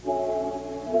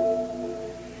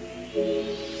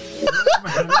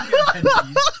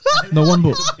No, one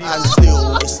book. And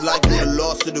still, it's like I'm the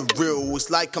last of the real. It's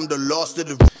like I'm the last of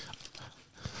the.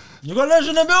 You got Lish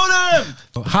in the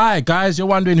building. Hi guys, you're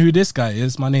wondering who this guy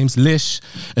is. My name's Lish,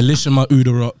 Elishama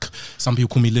Udorok. Some people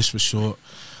call me Lish for short.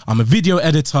 I'm a video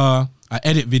editor. I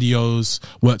edit videos,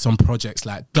 worked on projects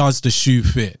like Does the Shoe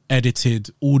Fit, edited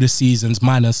all the seasons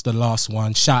minus the last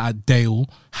one. Shout out Dale,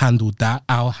 handled that.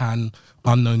 Alhan,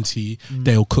 Unknown T,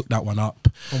 Dale cooked that one up.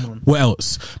 Come on. What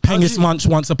else? Pengus Munch,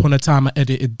 Once Upon a Time, I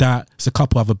edited that. There's a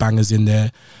couple other bangers in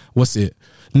there. What's it?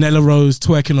 Nella Rose,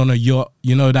 Twerking on a Yacht.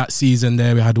 You know that season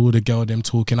there, we had all the girl them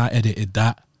talking. I edited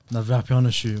that. That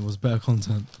Vapiano shoot was better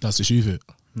content. That's the Shoe Fit?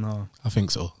 No. I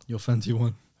think so. Your Fenty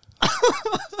one.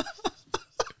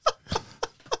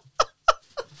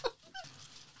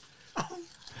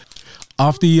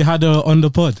 After you had her on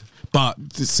the pod, but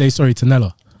say sorry to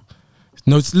Nella.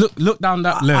 No, look down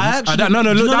that lens.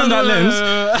 Look down that lens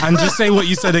and just say what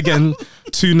you said again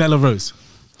to Nella Rose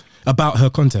about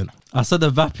her content. I said the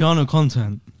Vapiano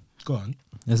content. Go on.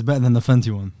 It's better than the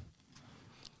Fenty one.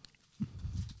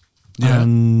 Yeah.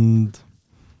 And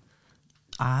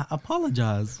I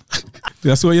apologize.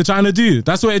 That's what you're trying to do.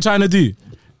 That's what you're trying to do.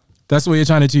 That's what you're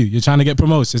trying to do. You're trying to get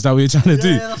promotion. Is that what you're trying to do?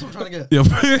 Yeah, that's what I'm trying to get. Yeah.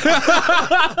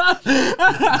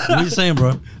 What are you saying,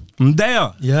 bro? I'm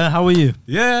there. Yeah, how are you?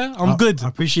 Yeah, I'm good. I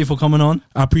appreciate you for coming on.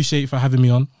 I appreciate you for having me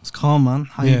on. It's calm, man.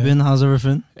 How you been? How's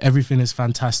everything? Everything is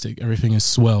fantastic. Everything is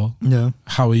swell. Yeah.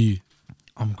 How are you?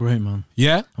 I'm great, man.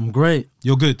 Yeah? I'm great.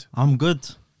 You're good. I'm good.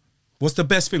 What's the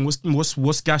best thing?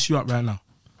 What's gas you up right now?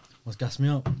 What's gassed me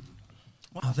up?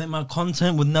 I think my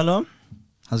content with Nella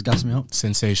has gassed me up.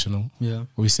 Sensational. Yeah.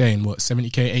 What are we saying? What,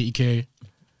 70k, 80k?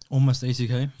 Almost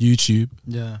 80k. YouTube.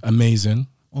 Yeah. Amazing.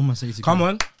 Almost 80k. Come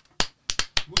on.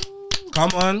 Come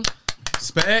on.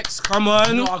 Specs, come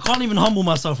on. No, I can't even humble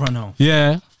myself right now.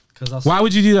 Yeah. Why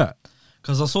would you do that?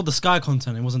 Because I saw the Sky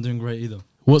content. It wasn't doing great either.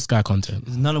 What Sky content?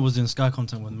 Nella was doing Sky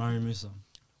content with Mary Musa.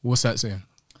 What's that saying?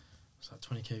 It's like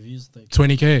 20k views.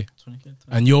 20k? 20k.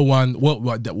 And your one,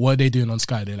 what are they doing on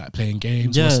Sky? They're like playing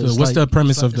games? Yeah, What's the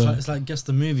premise of the... It's like Guess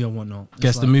the Movie and whatnot.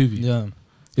 Guess the Movie? Yeah.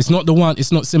 It's not the one,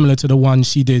 it's not similar to the one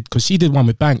she did, because she did one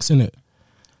with Banks, innit?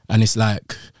 And it's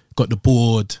like, got the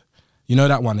board... You know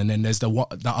that one, and then there's the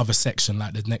other section,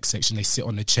 like the next section, they sit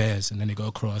on the chairs and then they go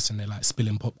across and they're like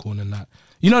spilling popcorn and that.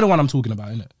 You know the one I'm talking about,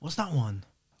 innit? What's that one?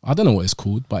 I don't know what it's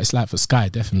called, but it's like for Sky,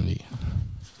 definitely.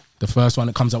 The first one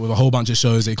that comes up with a whole bunch of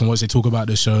shows that you can watch, they talk about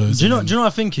the shows. Do you know what I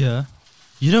think here?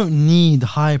 You don't need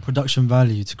high production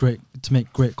value to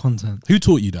make great content. Who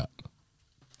taught you that?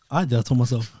 I did, I taught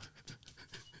myself.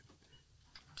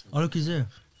 Oh, look, he's here.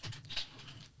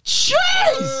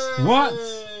 Jeez! What?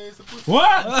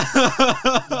 What?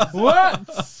 What?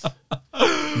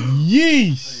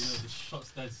 Yeesh.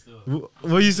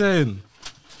 What are you saying?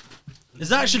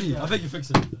 It's actually, I bet you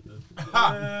fix it. Really?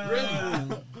 Are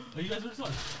you guys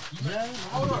responding? Yeah.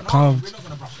 Hold on. Calm. We're not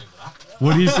going to brush over that.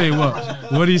 What do you say?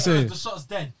 What do you say? The shot's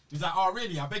dead. He's like, oh,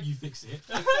 really? I beg you fix it.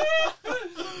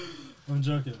 I'm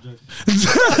joking.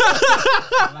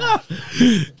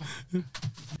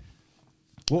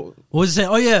 What was he saying?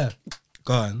 Oh, yeah.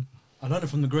 Go on. I learned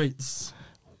it from the greats.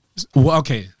 Well,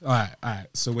 okay, all right.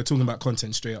 So we're talking about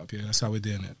content straight up here. That's how we're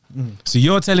doing it. So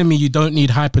you're telling me you don't need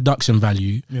high production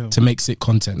value to make sick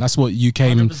content. That's what you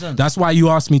came. 100%. That's why you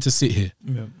asked me to sit here.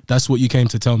 Yeah. That's what you came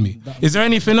to tell me. Is there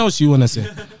anything else you want to say?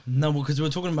 No, because we're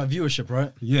talking about viewership,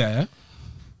 right? Yeah.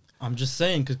 I'm just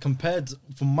saying, because compared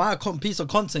for my piece of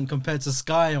content compared to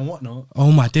Sky and whatnot.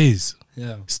 Oh my days.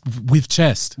 Yeah. With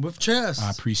chest. With chest.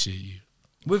 I appreciate you.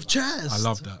 With chest. I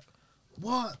love that.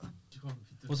 What?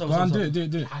 What's up? Go on, do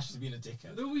it. Hash is being a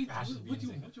dickhead. Hash is being a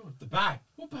dickhead. The bag.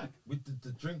 What bag? With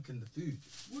the drink and the food.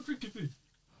 What drink and food?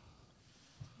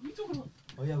 What are you talking about?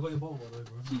 Oh yeah, I got your bottle, by the way,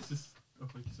 bro. Jesus. Oh,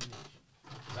 thank you so much.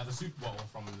 Is that the soup bottle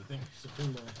from the thing?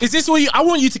 Is this what I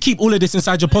want you to keep all of this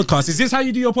inside your podcast? Is this how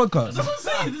you do your podcast? That's what I'm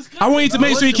saying. This I want you to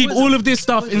make sure you keep all of this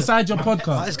stuff inside your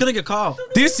podcast. It's gonna get cut out.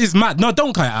 This is mad. No,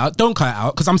 don't cut it out. Don't cut it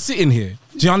out, because I'm sitting here.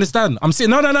 Do you understand? I'm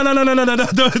sitting. No. Don't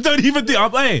even do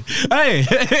it. Hey.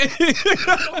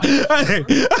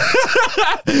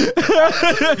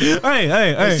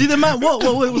 Hey. See the man. What?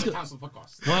 What's good? Cancel the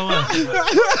podcast.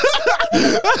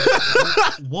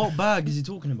 What bag is he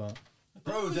talking about?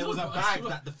 Bro, there was a bag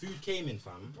that the food came in,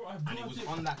 fam. And it was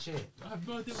on that chair. I have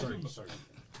no idea. Sorry.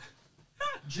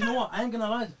 Do you know what? I ain't gonna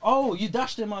lie. Oh, you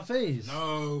dashed it in my face.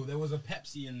 No, there was a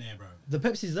Pepsi in there, bro. The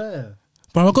Pepsi's there.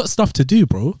 Bro, I got stuff to do,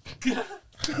 bro. The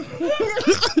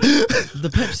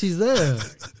Pepsi's there.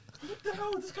 What the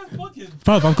hell? This guy's bugging.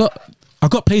 Bro, I've got. I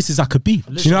got places I could be.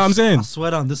 Do you know what I'm saying? I swear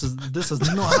down, this has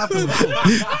not happened before.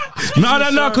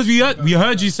 No, because we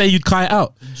heard you say you'd kite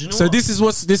out. Do you know So what? this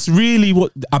is this really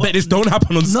what I bet this don't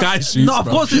happen on Sky shoots. No, of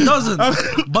bro. course it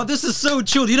doesn't. But this is so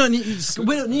chilled. You don't need.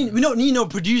 We don't need no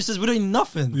producers. We don't need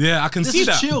nothing. Yeah, I can This see is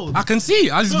that. chilled. I can see.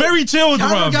 It's very chilled,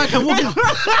 Camera bro. guy can walk.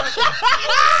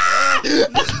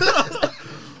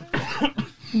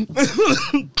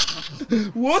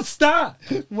 What's that?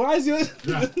 Why is your You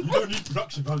don't need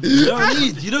production value.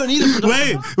 You don't need a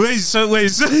production. wait? Say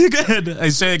it again. Hey,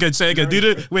 say it again. Do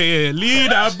the wait.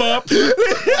 Lead that bop.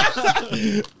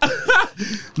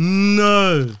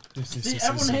 No. See,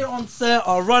 everyone here on set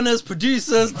are runners,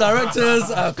 producers, directors,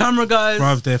 camera guys.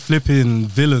 Bruv, they're flipping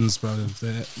villains, bro. I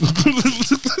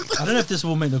don't know if this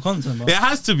will make the content, but It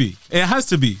has to be. It has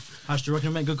to be. Ash, do you reckon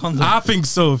it'll make good content? I think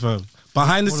so, fam.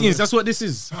 Behind the scenes, that's what this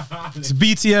is. It's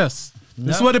BTS.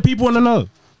 This is what the people want to know.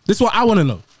 This is what I want to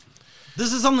know.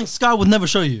 This is something Sky would never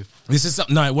show you. This is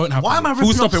no, it won't happen. Why am I Full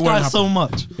ripping stop, up it won't Sky happen. so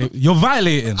much? You're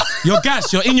violating. You're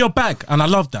gas. You're in your bag, and I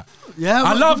love that. Yeah,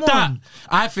 I but love come that. on.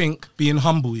 I think being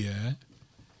humble,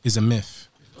 is a myth.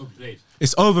 Overplayed.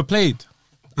 It's overplayed.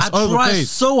 It's I try overplayed.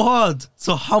 so hard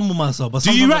to humble myself. But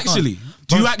Do you sometimes I can't. actually?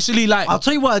 Do you actually like? I'll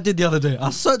tell you what I did the other day. I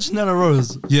searched Nella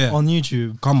Rose on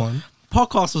YouTube. Come on.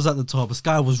 Podcast was at the top.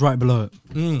 Sky was right below it.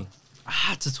 Mm. I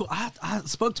had to talk. I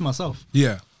spoke to myself.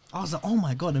 Yeah. I was like, oh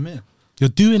my God, I'm here. You're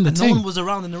doing the And no thing. one was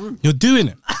around in the room. You're doing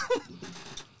it.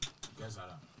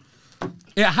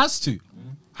 It has to.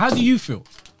 How do you feel?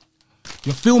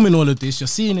 You're filming all of this. You're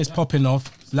seeing this popping off.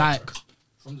 Like,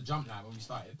 From the jump now when we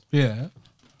started, yeah.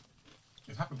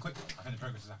 it's happened quick. I think the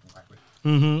progress has happened quite quick.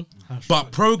 Mm-hmm.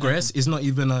 But progress is not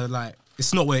even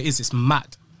it's not where it is. It's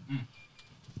mad.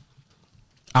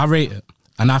 I rate it.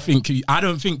 And I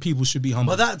don't think people should be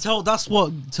humble. But that's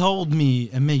what told me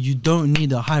and made you don't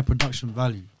need a high production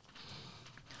value.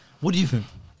 What do you think?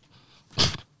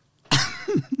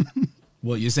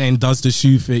 What you're saying does the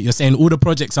shoe fit? You're saying all the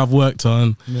projects I've worked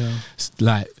on,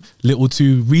 like little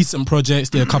two recent projects.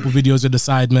 There are a couple videos with the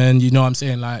Sidemen. You know what I'm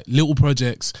saying? Like little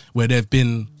projects where they've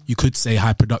been, you could say,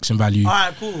 high production value. All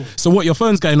right, cool. So what? Your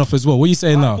phone's going off as well. What are you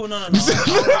saying now? Cool, no.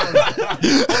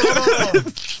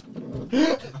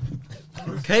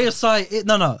 KSI,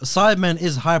 Sidemen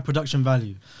is high production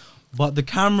value, but the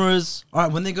cameras. All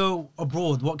right, when they go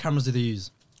abroad, what cameras do they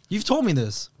use? You've told me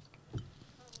this.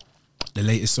 The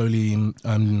latest solely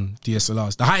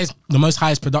DSLRs. The most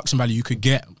highest production value you could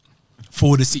get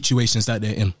for the situations that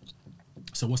they're in.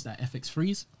 So what's that?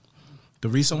 FX3s? The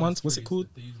recent ones? What's it called?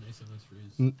 They use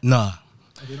an A7 Nah.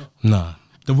 They not. Nah.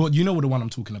 You know what the one I'm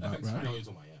talking about, right?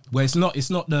 Where it's not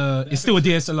the. It's still a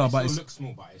DSLR, but It it's looks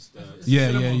small, but it's the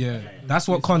yeah. That's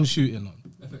what Con's shooting on.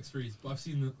 FX3s, but I've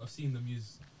seen them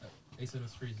use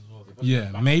A7S3s as well.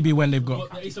 Yeah, maybe when they've got.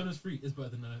 But the A7S3 is better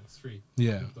than the FX3.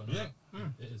 Yeah.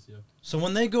 It is, yeah. So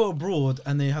when they go abroad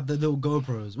and they have the little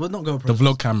GoPros, well, not GoPros, The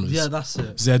vlog cameras. Yeah, that's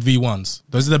it. ZV-1s.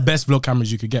 Those are the best vlog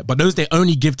cameras you could get. But those they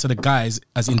only give to the guys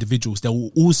as individuals. There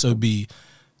will also be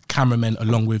cameramen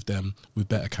along with them with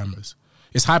better cameras.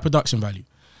 It's high production value.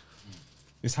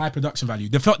 It's high production value.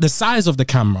 The size of the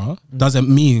camera doesn't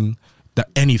mean that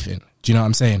anything. Do you know what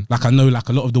I'm saying? Like I know like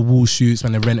a lot of the wall shoots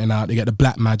when they're renting out, they get the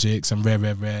Black Magics and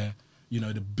rare, you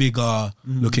know, the bigger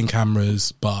looking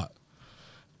cameras. But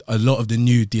a lot of the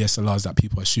new DSLRs that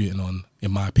people are shooting on,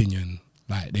 in my opinion,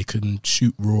 like they can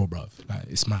shoot raw, bruv. Like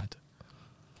it's mad.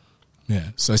 Yeah,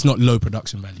 so it's not low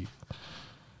production value.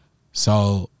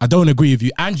 So I don't agree with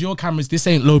you. And your cameras, this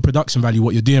ain't low production value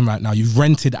what you're doing right now. You've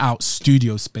rented out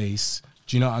studio space.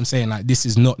 Do you know what I'm saying? Like this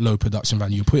is not low production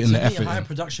value. You're putting the effort high in.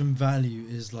 production value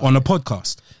is like On a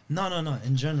podcast. No.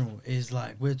 In general, is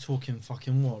like we're talking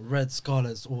fucking what? Red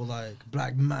Scarlets or like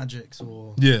Black Magics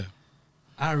or Yeah.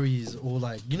 Aries or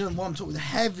like, you know what I'm talking?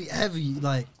 Heavy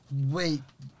like weight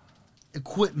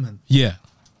equipment. Yeah.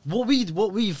 What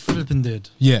we flipping did.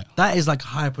 Yeah. That is like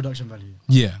high production value.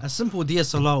 Yeah. A simple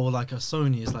DSLR or like a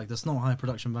Sony is like that's not high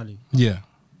production value. Yeah.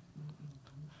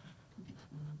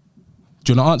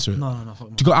 Do you want to answer it? No.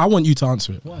 Fuck I want you to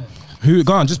answer it. Why? Who?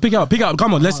 Go on, just pick it up.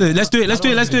 Come on, let's do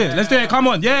it. Come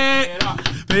on, yeah.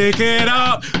 Pick it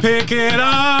up.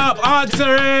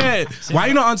 Answer it. Why are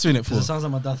you not answering it for? It sounds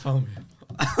like my dad found me.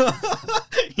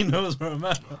 He knows where I'm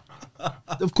at.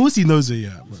 Of course he knows it,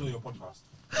 yeah. saw your podcast.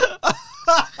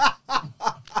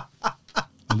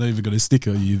 I'm not even gonna stick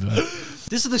it on you, man.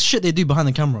 This is the shit they do behind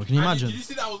the camera. Can you imagine? Did you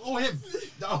see that was all him?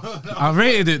 I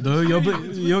rated it though.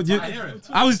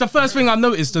 I was the first thing I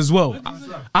noticed as well.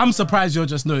 I'm surprised you're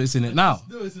just noticing it now.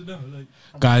 No, it's a no. Like,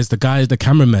 Guys, the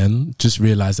cameramen just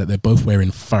realised that they're both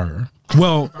wearing fur.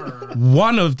 Well,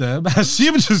 one of them,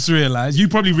 she just realised. You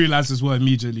probably realised as well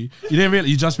immediately. You didn't realize.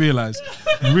 You just realised.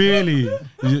 Really?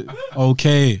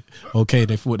 Okay.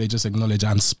 They thought they just acknowledged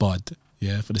and spud.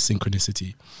 Yeah, for the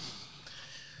synchronicity.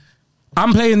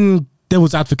 I'm playing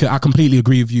devil's advocate. I completely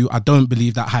agree with you. I don't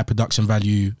believe that high production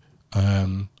value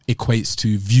equates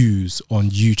to views on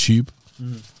YouTube.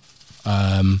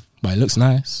 But it looks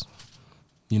nice.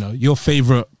 You know, your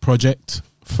favourite project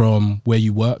from where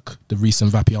you work, the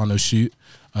recent Vapiano shoot,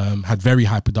 had very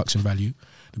high production value.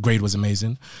 The grade was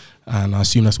amazing. And I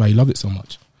assume that's why you love it so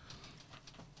much.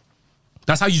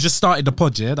 That's how you just started the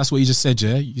pod, yeah? That's what you just said,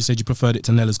 yeah? You said you preferred it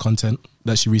to Nella's content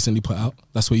that she recently put out.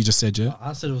 That's what you just said, yeah?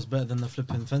 I said it was better than the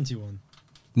flipping Fenty one.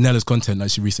 Nella's content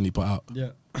that she recently put out. Yeah.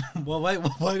 Well, wait, why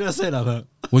are you going to say that, though?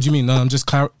 What do you mean? No, I'm just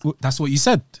that's what you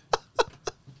said.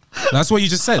 That's what you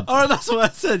just said. Oh, that's what I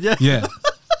said, yeah. Yeah.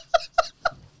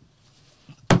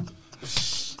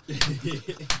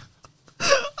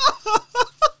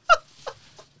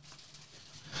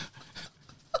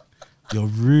 You're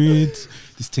rude.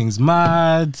 This thing's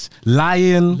mad.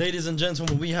 Lying. Ladies and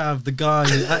gentlemen, we have the guy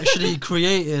who actually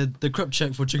created the crep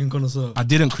check for Chicken Connoisseur. I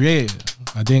didn't create it.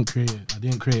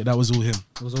 That was all him.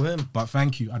 It was all him. But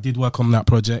thank you. I did work on that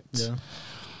project.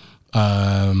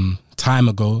 Yeah. Time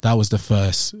ago. That was the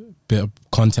first bit of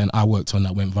content I worked on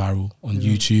that went viral on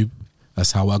YouTube.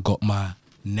 That's how I got my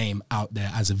name out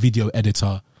there as a video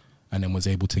editor, and then was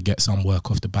able to get some work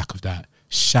off the back of that.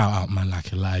 Shout out man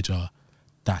like Elijah.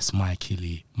 That's my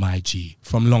killie, my G,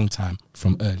 from long time,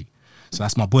 from early. So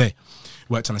that's my boy.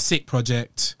 Worked on a sick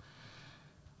project.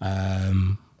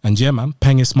 And yeah, man,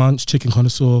 Pengis Munch, Chicken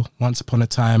Connoisseur, Once Upon a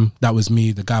Time. That was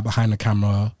me, the guy behind the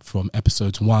camera from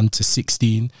episodes 1 to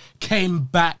 16. Came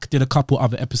back, did a couple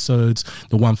other episodes.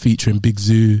 The one featuring Big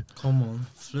Zoo. Come on,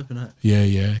 flipping it.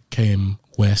 Yeah. Came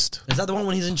west. Is that the one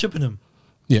when he's in Chippenham?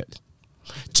 Yeah.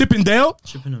 Chippendale?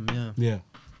 Chippenham, yeah. Yeah.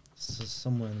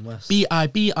 Somewhere in west.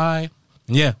 B.I.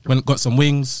 Yeah, went got some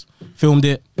wings, filmed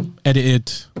it,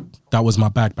 edited. That was my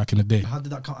bag back in the day. How did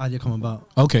that idea come about?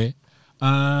 Okay.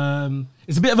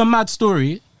 It's a bit of a mad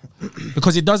story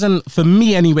because it doesn't, for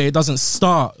me anyway, it doesn't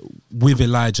start with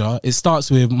Elijah. It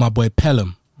starts with my boy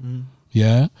Pelham.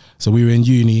 Yeah. So we were in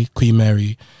uni, Queen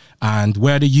Mary, and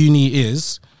where the uni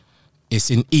is, it's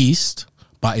in East,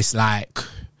 but it's like,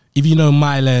 if you know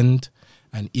Mile End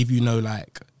and if you know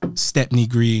like Stepney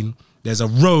Green, there's a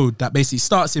road that basically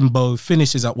starts in Bow,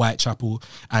 finishes at Whitechapel,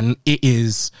 and it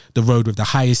is the road with the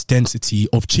highest density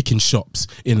of chicken shops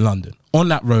in London. On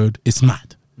that road, it's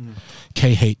mad.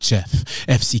 KHF,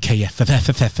 FCKF, do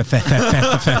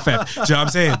you know what I'm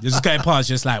saying? You're just getting past,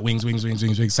 just like wings.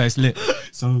 So it's lit.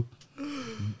 So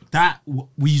that,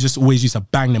 we just always used to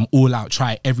bang them all out,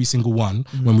 try every single one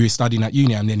when we were studying at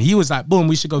uni. And then he was like, boom,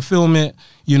 we should go film it,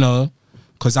 you know.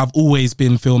 Because I've always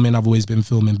been filming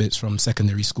bits from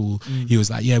secondary school. He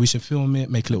was like, yeah, we should film it,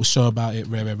 make a little show about it,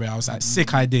 rare. I was like,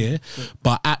 sick idea.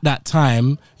 But at that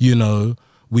time, you know,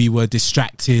 we were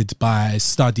distracted by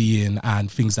studying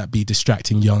and things that be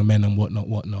distracting young men and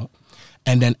whatnot.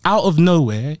 And then out of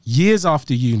nowhere, years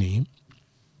after uni,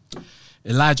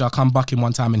 Elijah come back in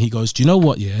one time and he goes, do you know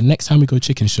what, yeah, next time we go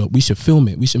chicken shop, we should film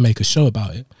it. We should make a show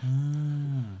about it.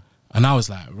 And I was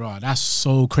like, right, that's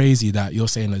so crazy that you're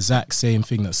saying the exact same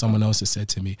thing that someone else has said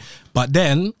to me. But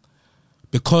then,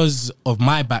 because of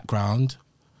my background,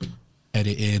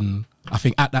 editing, I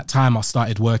think at that time I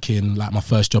started working, like my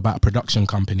first job at a production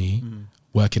company,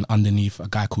 working underneath a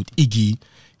guy called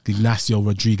Ignacio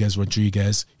Rodriguez.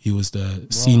 He was the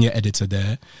senior editor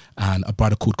there, and a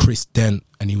brother called Chris Dent,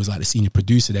 and he was like the senior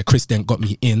producer there. Chris Dent got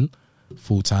me in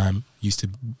full time. Used to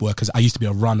work because I used to be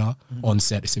a runner on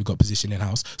set. So we got a position in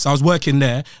house. So I was working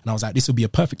there, and I was like, this would be a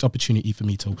perfect opportunity for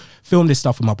me to film this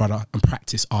stuff with my brother and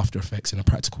practice After Effects in a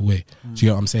practical way. Do you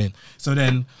get what I'm saying? So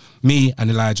then me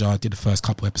and Elijah did the first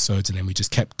couple episodes, and then we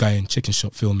just kept going, chicken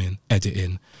shop filming,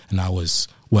 editing, and I was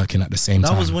working at the same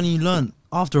time. That was when you learned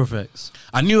After Effects?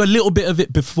 I knew a little bit of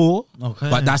it before,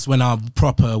 but that's when I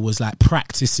proper was like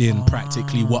practicing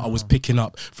practically what I was picking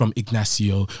up from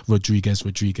Ignacio Rodriguez,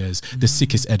 the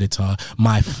sickest editor,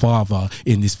 my father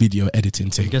in this video editing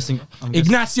thing. I'm guessing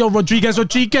Ignacio Rodriguez.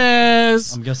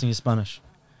 I'm guessing he's Spanish.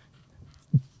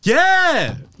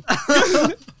 Yeah.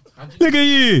 Look at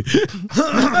you.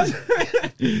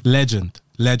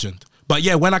 Legend. But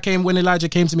yeah, when Elijah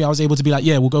came to me, I was able to be like,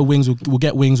 yeah, we'll go wings, we'll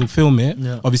get wings, we'll film it.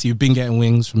 Yeah. Obviously, we've been getting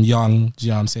wings from young, do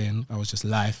you know what I'm saying? I was just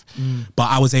life. But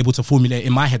I was able to formulate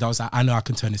in my head, I was like, I know I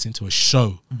can turn this into a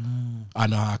show. I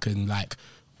know I can, like,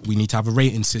 we need to have a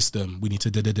rating system. We need to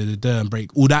and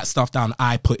break all that stuff down.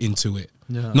 I put into it.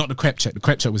 Yeah. Not the crep check. The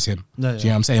crep check was him. Yeah. Do you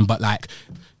know what I'm saying? But like,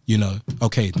 you know,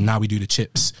 okay, now we do the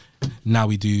chips. Now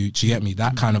we do you get me?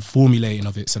 That kind of formulating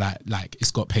of it so that like it's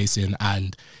got pacing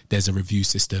and there's a review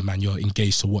system and you're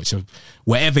engaged to watch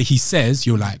whatever he says,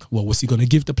 you're like, well, what's he going to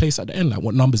give the place at the end? Like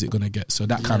what numbers it going to get? So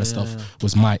that kind of stuff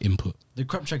was my input. The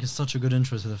crep check is such a good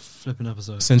intro to the flipping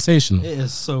episode. Sensational. It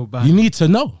is so bad. You need to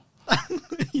know.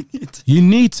 You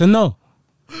need to know.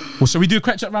 Well, shall we do a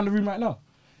crep check around the room right now?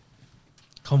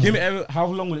 Come Give on. me how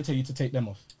long will it take you to take them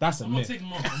off? That's a I'm not myth. taking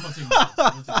them off. I'm not taking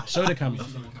them off. Show the camera.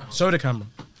 Show the camera.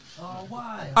 Oh,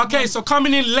 why? Okay, so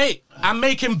coming in late and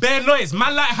making bare noise.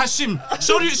 Man like Hashim.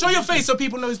 Show your face so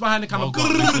people know who's behind the camera. Oh,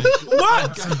 God.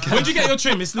 What? Where'd you get your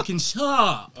trim? It's looking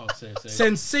sharp. Oh, say.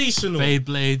 Sensational. Fade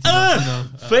blades.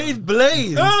 Fade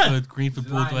Blade. Good green for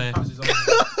Broadway.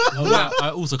 Wow. I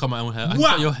also cut my own hair. I Wow.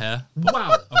 cut your hair.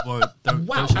 Wow. I won't. Don't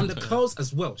Wow. show And the it. curls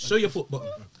as well. Show your foot bottom.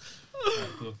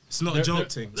 It's not a joke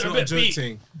thing. It's not a joke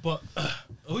thing. But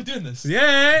are we doing this?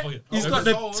 Yeah. Okay. He's Oh, got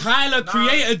the Tyler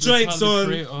Creator joints Tyler on.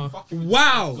 Creator.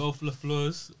 Wow. Go for the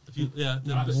floors.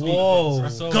 Whoa.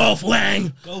 Golf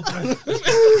Wang. Go for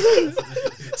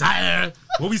it. Tyler.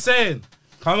 What we saying?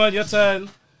 Come on, your turn.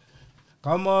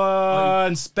 Come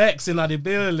on. Specs in the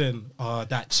building. Oh,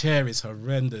 that chair is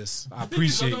horrendous. I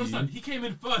appreciate you. He came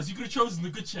in first. You could have chosen the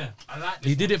good chair. I like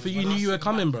He did it for you. Knew you were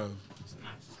coming, bro.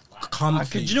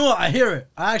 Comfy. Do you know what? I hear it.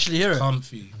 I actually hear it.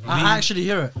 Comfy. I actually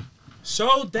hear it.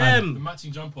 Show The them.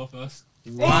 matching jumper first.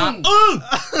 Wow.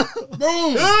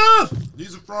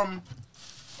 These are from.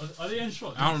 Are they in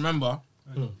shot? I don't remember.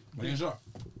 What is that?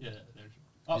 Yeah, they're in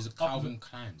shot. These are Calvin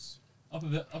Kleins. Up a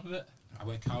bit. Up a bit. I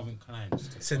wear Calvin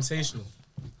Kleins. Sensational.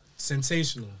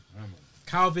 Sensational.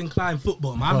 Calvin Klein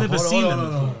football. I've Bro, never hold on, seen hold them on,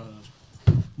 before. hold on.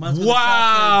 Man's got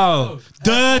Wow.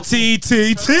 Dirty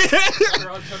TT.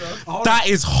 That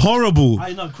is horrible.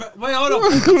 I know. Wait, hold on.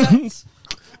 Crep Protect.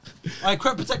 Alright,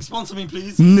 Crep Protect sponsor me,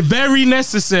 please. Very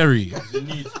necessary.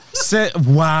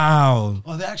 Wow.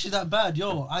 Oh, they're actually that bad,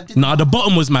 yo. I didn't. Nah, the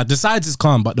bottom was mad. The sides is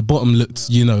calm, but the bottom looked,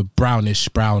 brownish,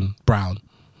 brown.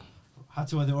 Had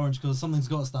to wear the orange because something's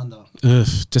got to stand out. Ugh,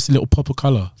 just a little pop of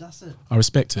colour. That's it. I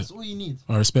respect it. That's all you need.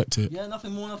 I respect it. Yeah,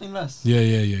 nothing more, nothing less.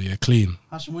 Yeah. Clean.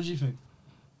 Hashim, what do you think?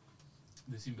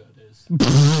 They seem better days.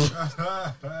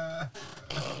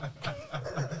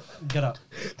 Get up.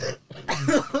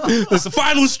 That's the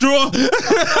final straw.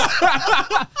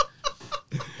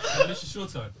 This is your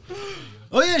turn.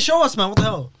 Oh yeah, show us, man. What the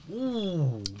hell?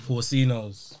 Ooh.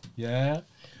 Forcinos. Yeah.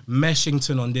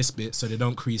 Meshington on this bit so they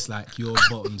don't crease like your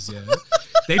bottoms, yeah.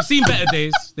 They've seen better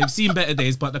days,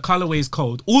 but the colorway is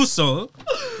cold. Also,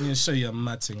 I'm gonna show you a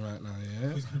mad thing right now, yeah.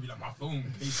 It's gonna be like my phone.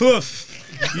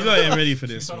 Poof. You know you're ready for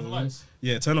this. Turn off the man. lights.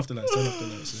 Yeah, turn off the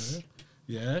lights,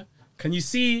 yeah. Can you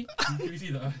see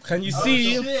Can you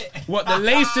see that? what the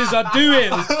laces are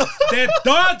doing? They're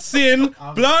dancing,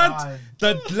 blood.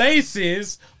 The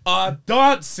laces are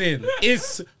dancing.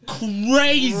 It's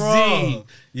crazy. Bro.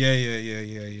 Yeah.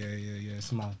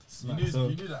 It's mad. So,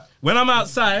 You knew that. when I'm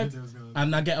outside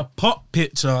and I get a pop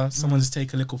picture, someone just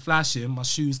take a little flash in, my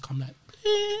shoes come like,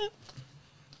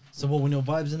 So what, when your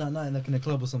vibes in at night, like in a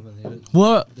club or something?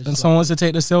 what? They just And someone wants to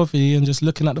take the selfie and just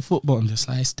looking at the football and just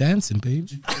like, it's dancing, babe.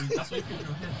 That's why you put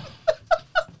your head.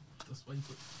 That's why you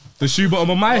put. The shoe bottom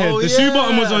on my head. Oh, The shoe yeah.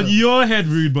 bottom was on your head,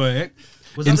 rude boy.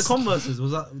 Was that the Converses?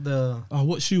 Was that the... Oh,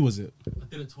 what shoe was it? I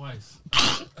did it twice.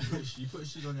 You put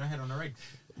shoes on your head on the rig.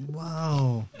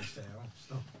 Wow.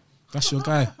 That's your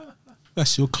guy.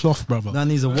 That's your cloth, brother. That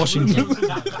needs a Washington.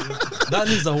 That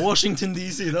needs a Washington,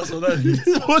 D.C. That's what that needs.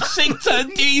 Washington,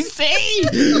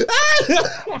 D.C.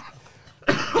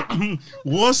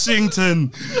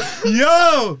 Washington.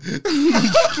 Yo.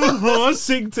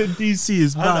 Washington, D.C.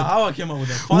 is I don't know mad. how I came up with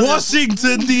that.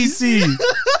 Washington, D.C.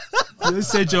 You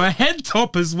said your head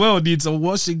top as well needs a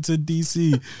Washington,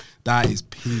 D.C. That is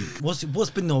peak. What's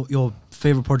been your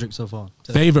favorite project so far?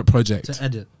 Favorite project? To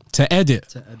edit. To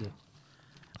edit.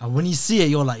 And when you see it,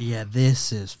 you're like, yeah,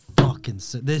 this is fucking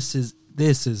sick. This is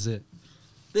it.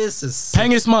 This is sick.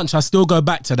 Pengis Munch, I still go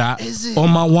back to that. Is it? On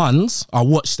my ones, I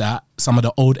watched that, some of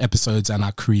the old episodes, and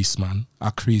I creased, man.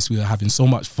 We were having so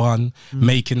much fun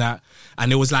making that.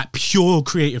 And it was like pure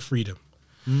creative freedom.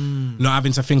 Not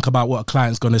having to think about what a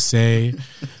client's going to say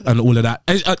and all of that.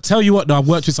 I tell you what, though, I've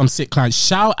worked with some sick clients.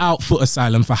 Shout out Foot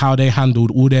Asylum for how they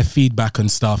handled all their feedback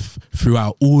and stuff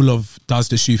throughout all of Does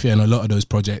the Shoe Fit and a lot of those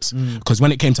projects. Because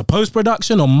when it came to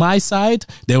post-production on my side,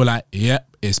 they were like, yep,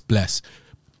 it's blessed.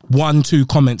 1-2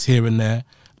 comments here and there,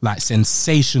 like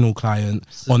sensational client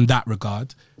on that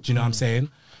regard. Do you know what I'm saying?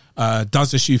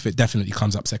 Does the Shoe Fit definitely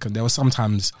comes up second. There were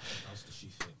sometimes...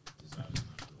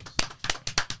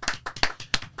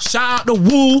 Shout out the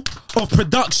Wall of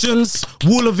Productions,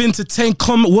 Wall of Entertain.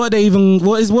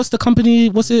 What's the company?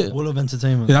 What's it? Wall of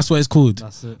Entertainment. Yeah, that's what it's called.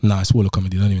 That's it. Nah, it's Wall of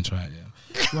Comedy. Don't even try it.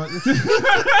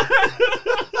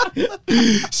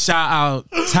 Yeah. Shout out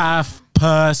Taff,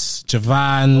 Purse,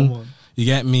 Javan. You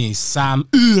get me? Sam,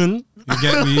 Ian. You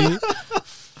get me?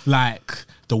 Like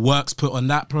the work's put on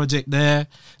that project there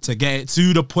to get it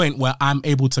to the point where I'm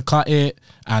able to cut it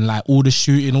and like all the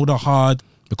shooting, all the hard.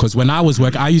 Because when I was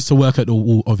working, I used to work at the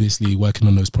Wall, obviously working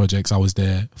on those projects. I was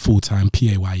there full time,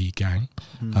 PAYE gang,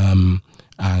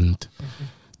 and.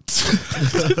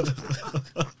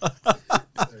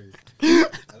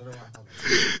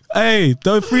 Hey,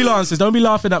 those freelancers, don't be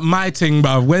laughing at my thing,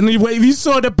 bruv. If you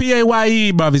saw the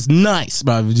PAYE, bruv, it's nice,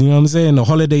 bruv. You know what I'm saying? The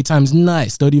holiday time's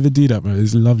nice. Don't even do that, bruv.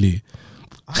 It's lovely.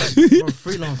 Bro,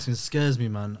 freelancing scares me,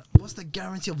 man. What's the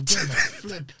guarantee of getting that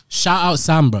flip? Shout out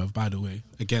Sam, bruv, by the way.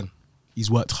 Again, he's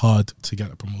worked hard to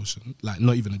get a promotion. Like,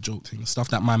 not even a joke thing. Stuff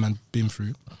that my man been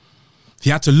through. He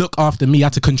had to look after me. He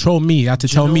had to control me. He had to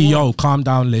tell me, yo, calm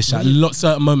down, Lish. At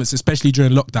certain moments, especially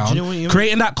during lockdown.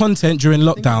 Creating that content during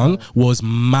lockdown was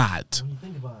mad.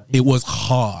 It was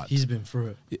hard. He's been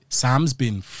through it. Sam's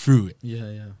been through it.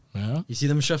 Yeah. You see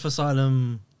them Chef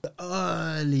Asylum, the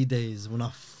early days when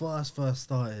I first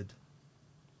started.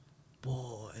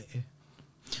 Boy.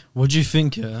 What do you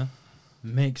think,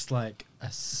 makes like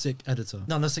a sick editor?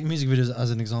 No, let's take music videos as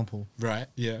an example. Right,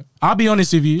 yeah. I'll be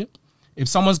honest with you. If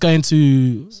someone's going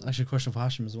to... It's actually a question for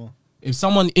Hashim as well. If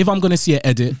I'm going to see an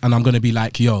edit and I'm going to be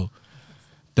like, yo,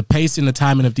 the pace and the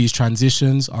timing of these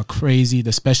transitions are crazy,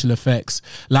 the special effects.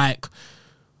 Like,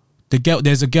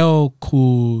 there's a girl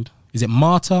called, is it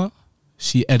Marta?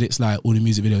 She edits like all the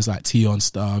music videos like Tion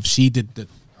stuff. She did the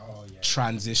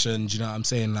transition, do you know what I'm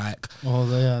saying? Like,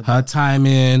 her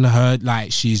timing,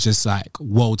 she's just like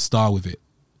world star with it.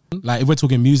 Like, if we're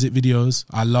talking music videos,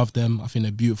 I love them. I think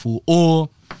they're beautiful. Or...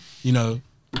 You know,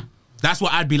 that's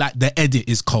what I'd be like, the edit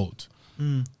is cold.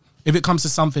 If it comes to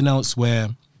something else where,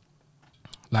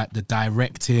 like the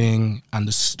directing and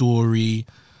the story,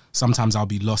 sometimes I'll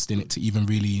be lost in it to even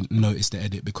really notice the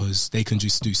edit because they can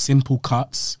just do simple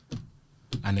cuts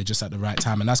and they're just at the right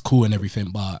time. And that's cool and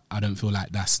everything, but I don't feel like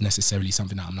that's necessarily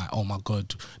something that I'm like, oh my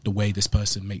God, the way this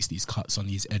person makes these cuts on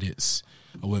these edits,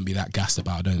 I wouldn't be that gassed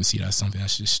about. I don't see that as something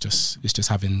that's just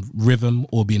having rhythm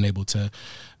or being able to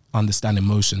understand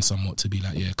emotion somewhat to be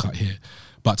like, yeah, cut here.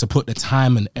 But to put the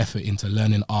time and effort into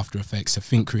learning After Effects, to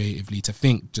think creatively, to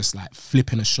think just like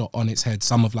flipping a shot on its head,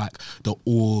 some of like the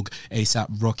org, ASAP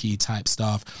Rocky type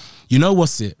stuff. You know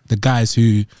what's it? The guys who,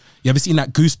 you ever seen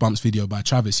that Goosebumps video by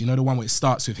Travis? You know the one where it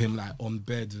starts with him like on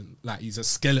bed and like he's a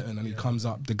skeleton and he comes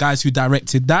up. The guys who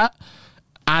directed that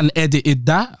and edited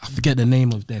that, I forget the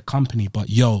name of their company, but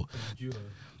yo,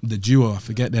 the duo, I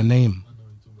forget their name.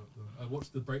 What's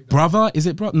the breakdown? Brother? Is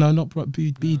it bro? No, not bro.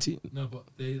 BT. No, but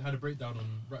they had a breakdown on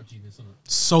Rap Genius, on it.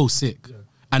 So sick. Yeah.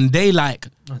 And they like,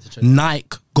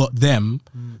 Nike got them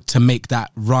to make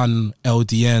that Run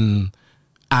LDN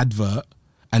advert.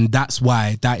 And that's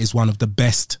why that is one of the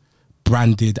best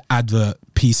branded advert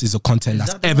pieces of content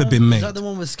that's ever been made. Is that the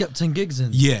one with Skepta Gigs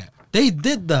in? Yeah. They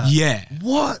did that? Yeah.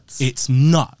 What? It's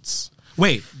nuts.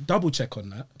 Wait, double check on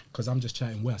that. Because I'm just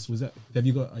chatting West. Was that? Are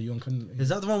you on? Is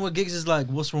that the one where Giggs is like,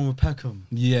 what's wrong with Peckham?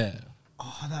 Yeah.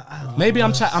 Oh, that. Maybe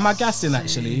I'm chatting. Am I gassing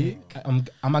actually? Am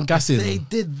I gassing? They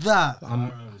did that.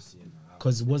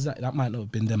 Because was that might not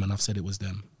have been them, and I've said it was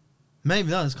them. Maybe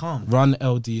that is calm. Run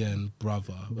LDN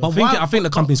Brother. But I think the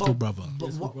company's called Brother.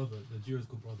 It's called Brother. The duo's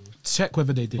called Brother. Check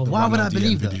whether they did. But the why Run would I LDN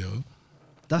believe video. that?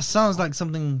 That sounds like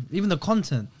something. Even the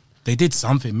content. They did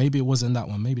something. Maybe it wasn't that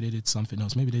one. Maybe they did something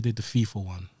else. Maybe they did the FIFA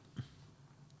one.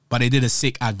 But they did a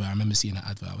sick advert. I remember seeing that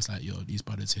advert. I was like, yo, these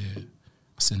brothers here are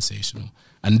sensational.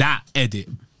 And that edit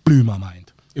blew my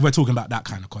mind. If we're talking about that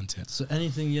kind of content. So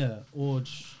anything,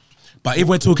 But if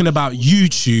we're talking about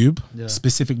YouTube,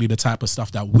 specifically the type of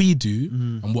stuff that we do,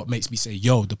 and what makes me say,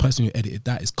 yo, the person who edited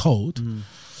that is cold,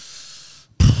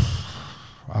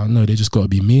 I don't know, they just got to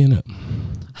be me, innit?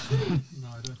 No,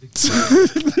 I don't think so.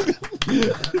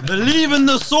 Believe in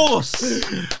the source.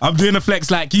 I'm doing a flex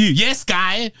like you. Yes,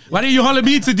 guy. Why didn't you holler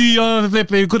me to do your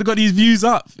flip? You could have got these views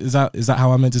up. Is that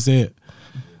how I meant to say it?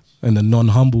 In a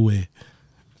non-humble way.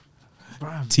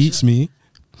 Bruh, Teach me.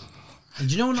 Do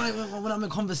you know when I'm in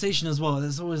conversation as well,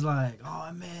 there's always like,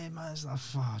 oh man, it's like,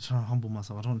 I'm trying to humble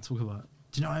myself. I don't want to talk about it.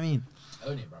 Do you know what I mean?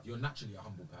 Own it, bro. You're naturally a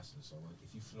humble person, so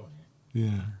if you flaunt it,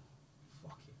 Yeah.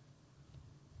 fuck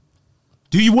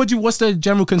it. What's the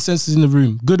general consensus in the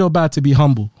room? Good or bad to be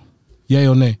humble? Yay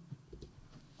or nay?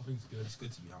 I think it's good. It's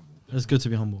good to be humble. It's good to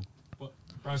be humble.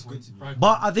 But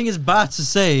But I think it's bad to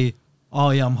say, oh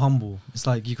yeah, I'm humble. It's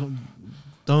like,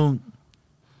 don't.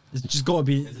 It's just got to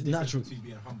be There's a natural. difference between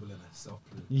being humble and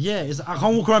self-proof. Yeah, it's, I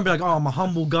can't walk around and be like, oh, I'm a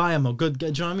humble guy, I'm a good guy.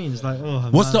 Do you know what I mean? It's like, oh,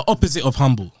 What's man. the opposite of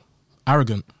humble?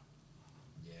 Arrogant.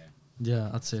 Yeah,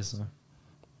 I'd say so.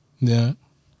 Yeah.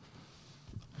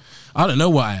 I don't know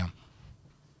what I am.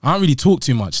 I don't really talk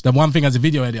too much. The one thing as a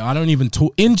video editor, I don't even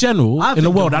talk. In general, I in the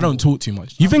think world, you're I don't humble. talk too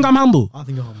much. You think I'm humble? I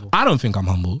think you're humble. I don't think I'm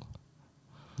humble.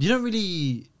 You don't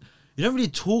really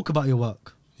talk about your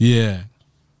work. Yeah.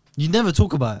 You never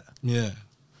talk about it. Yeah.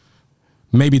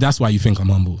 Maybe that's why you think I'm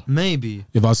humble. Maybe.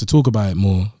 If I was to talk about it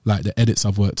more, like the edits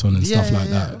I've worked on and stuff like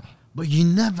that. But you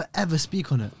never ever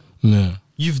speak on it. Yeah.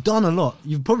 You've done a lot.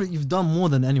 You've done more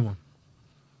than anyone.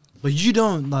 But you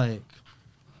don't like,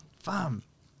 fam.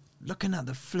 Looking at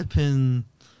the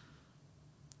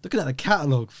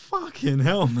catalogue. Fucking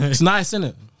hell, mate. It's nice, isn't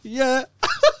it? Yeah.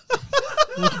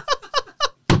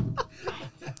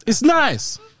 It's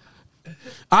nice.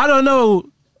 I don't know.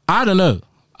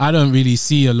 I don't really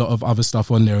see a lot of other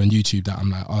stuff on there on YouTube that I'm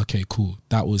like, okay, cool.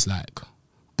 That was like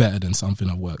better than something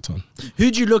I've worked on.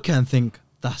 Who'd you look at and think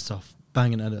that stuff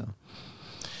banging editor?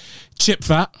 Chip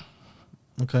Fat,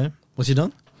 Okay, what's he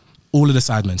done? all of the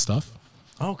SIDEMEN stuff.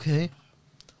 Okay,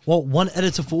 well, one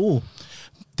editor for all.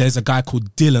 There's a guy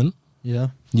called Dylan. Yeah.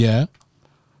 Yeah.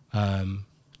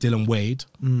 Dylan Wade.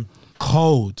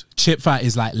 Cold. Chip Fat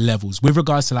is like levels with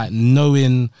regards to like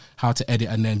knowing how to edit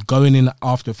and then going in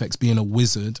After Effects, being a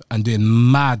wizard and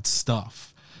doing mad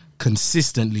stuff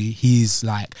consistently. He's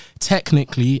like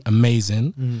technically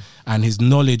amazing and his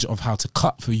knowledge of how to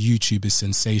cut for YouTube is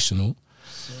sensational.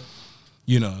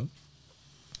 You know.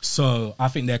 So I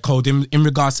think they're cold in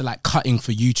regards to like cutting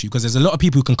for YouTube, because there's a lot of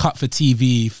people who can cut for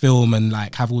TV, film, and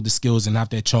like have all the skills and have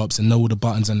their chops and know all the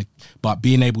buttons, but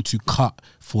being able to cut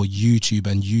for YouTube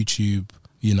and YouTube,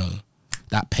 you know,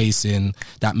 that pacing,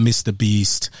 that Mr.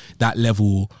 Beast, that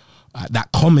level,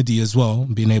 that comedy as well,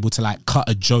 being able to like cut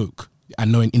a joke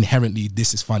and knowing inherently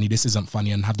this is funny, this isn't funny,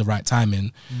 and have the right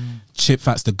timing. Chip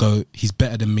Fat's the GOAT. He's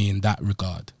better than me in that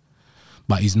regard,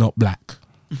 but he's not black.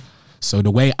 So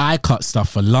the way I cut stuff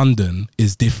for London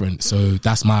is different. So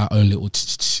that's my own little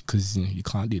because you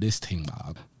can't do this thing,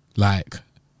 man. Like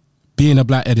being a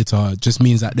black editor just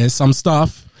means that there's some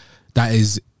stuff that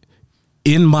is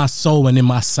in my soul and in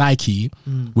my psyche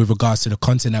with regards to the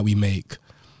content that we make.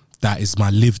 That is my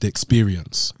lived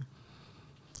experience.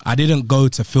 I didn't go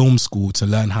to film school to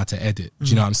learn how to edit. Do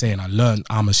you know what I'm saying?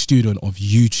 I'm a student of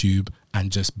YouTube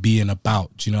and just being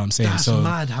about. Do you know what I'm saying? That's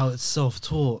mad how it's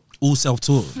self-taught. All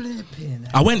self-taught. Flipping.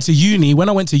 I went to uni. When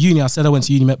I went to uni, I said I went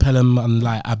to uni, met Pelham and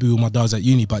like Abu, my dad was at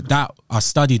uni, but that I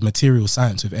studied material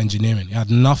science with engineering. It had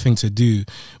nothing to do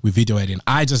with video editing.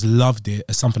 I just loved it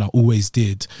as something I always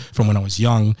did from when I was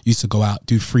young. Used to go out,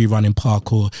 do free running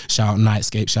parkour, shout out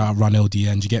Nightscape, shout out Run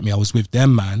LDN. Do you get me? I was with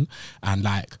them, man, and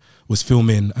like was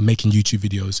filming and making YouTube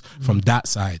videos from that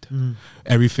side.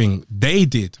 Everything they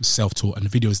did was self-taught and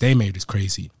the videos they made is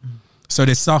crazy. So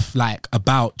there's stuff like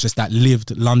about just that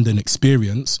lived London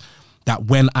experience that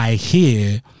when I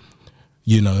hear,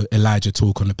 you know, Elijah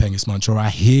talk on the Pengus Munch, or I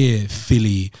hear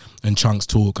Philly and Chunks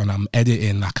talk and I'm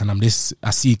editing, like, and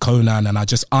I see Conan and I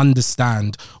just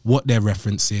understand what they're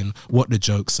referencing, what the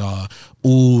jokes are,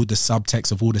 all the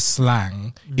subtext of all the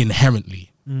slang inherently.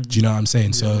 Do you know what I'm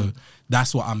saying? So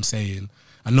that's what I'm saying.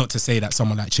 And not to say that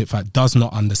someone like Chip Fat does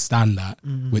not understand that,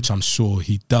 which I'm sure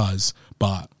he does,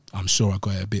 but I'm sure I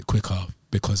got it a bit quicker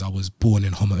because I was born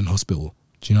in Homerton Hospital.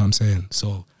 Do you know what I'm saying?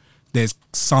 So there's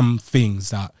some things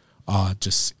that are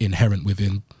just inherent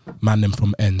within man them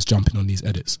from ends jumping on these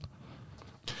edits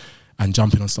and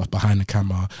jumping on stuff behind the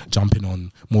camera, jumping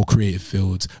on more creative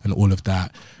fields and all of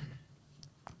that.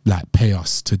 Like, pay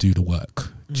us to do the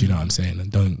work. Do you know what I'm saying?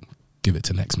 And don't give it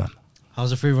to next man.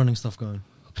 How's the free running stuff going?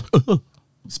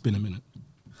 It's been a minute.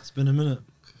 It's been a minute.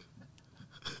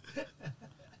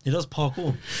 He does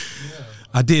parkour.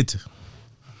 I did.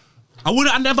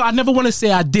 I never want to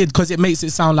say I did because it makes it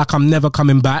sound like I'm never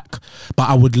coming back. But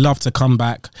I would love to come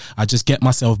back. I just get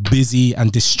myself busy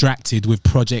and distracted with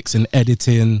projects and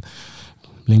editing,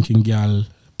 linking gal,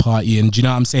 partying. Do you know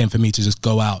what I'm saying? For me to just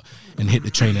go out and hit the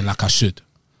training like I should.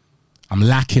 I'm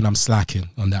slacking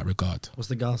on that regard. What's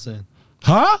the guy saying?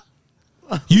 Huh?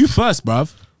 You first,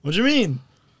 bruv. What do you mean?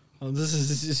 Oh, this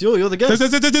is you're the guest.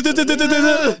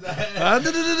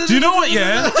 Do you know what,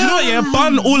 yeah?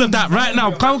 Bun all of that right now.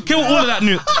 Kill all of that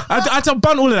new. I tell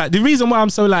bun all of that. The reason why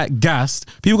I'm so like gassed,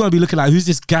 people are going to be looking like, who's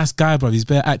this gas guy, bro? He's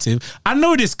very active. I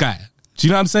know this guy. Do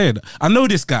you know what I'm saying? I know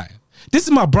this guy. This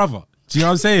is my brother. Do you know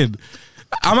what I'm saying?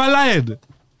 Am I lying?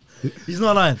 He's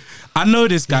not lying. I know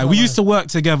this guy. We used to work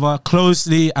together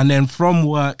closely, and then from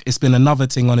work, it's been another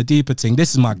thing on a deeper thing. This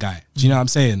is my guy. Do you know what I'm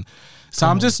saying? So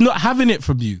I'm just not having it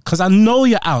from you because I know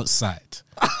you're outside.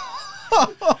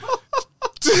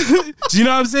 Do you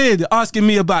know what I'm saying? They're asking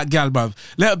me about gal, bruv.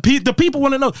 The people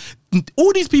want to know.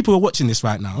 All these people who are watching this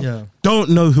right now don't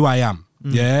know who I am.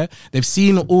 Yeah, they've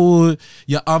seen all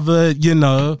your other,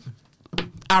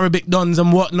 Arabic dons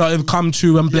and whatnot have come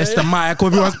true and blessed the mic. Or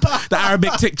everyone's the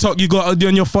Arabic TikTok you got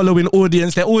on your following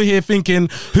audience. They're all here thinking,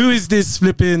 who is this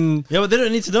flipping? Yeah, but they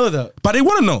don't need to know that. But they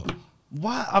want to know.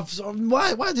 Why?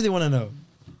 Why do they want to know?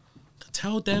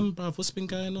 Tell them, bruv, what's been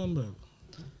going on, bro?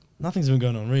 Nothing's been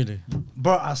going on, really.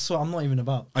 Bro, I swear, I'm not even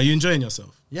about. Are you enjoying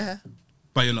yourself? Yeah.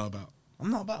 But you're not about. I'm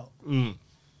not about.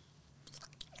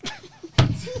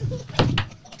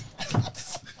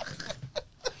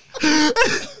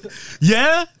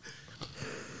 Yeah?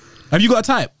 Have you got a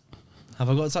type? Have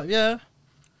I got a type? Yeah.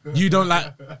 You don't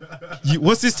like...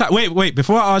 what's this type? Wait.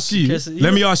 Before I ask you, Okay, so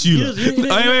let me ask you. Wait. Wait. He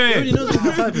already knows what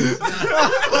my type is.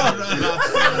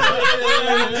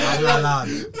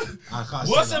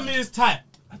 What's a man's type?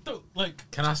 I don't like.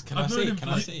 Can I say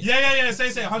it? Yeah. Say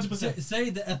 100%. Say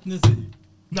the ethnicity.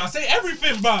 Nah, say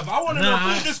everything, bruv. I want to know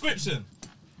full description.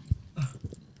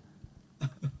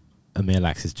 Amir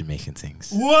likes his Jamaican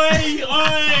things. Oi.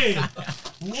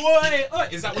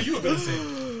 Is that what you were going to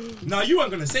say? No, you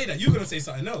weren't going to say that. You were going to say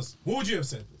something else. What would you have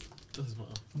said? Doesn't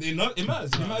matter. It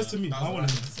matters. It matters to me. I want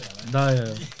to say that. Nah,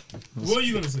 yeah. What are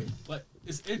you going to say? Like,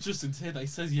 it's interesting to hear that he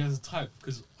says he has a type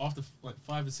because after like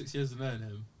 5 or 6 years of knowing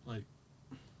him, like,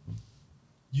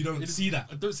 You don't see that.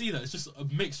 I don't see that. It's just a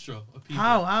mixture of people.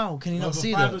 How? Can you not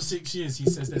see For 5 that? or 6 years, he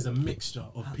says there's a mixture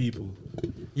of people.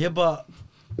 Yeah, but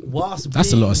whilst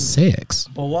That's a lot of sex.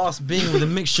 But whilst being with the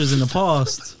mixtures in the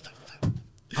past,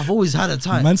 I've always had a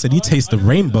type. Man said he tastes the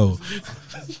rainbow.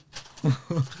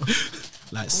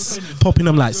 Like popping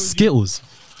them like Skittles.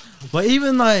 But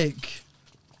even like,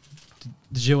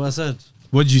 did you hear what I said?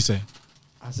 What did you say?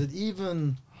 I said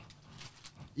even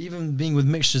being with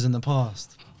mixtures in the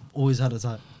past, always had a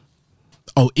type.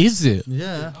 Oh, is it?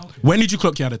 Yeah, When did you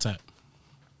clock you had a type?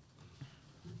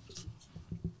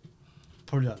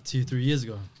 probably like 2-3 years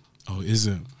ago. Oh, is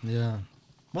it? Yeah.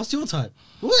 What's your type?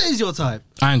 What is your type?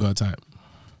 I ain't got a type.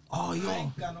 Oh,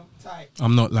 yo.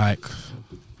 I'm not like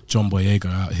John Boyega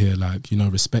out here, like,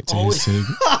 respecting his thing.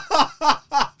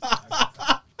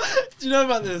 Do you know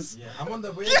about this? Yeah, I'm on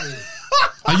the way.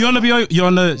 Are you on the you're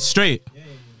on the straight?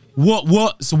 What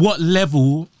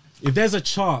level? If there's a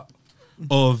chart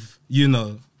of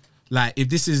like if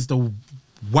this is the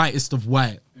whitest of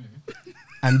white,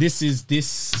 and this is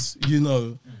this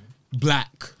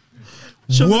black.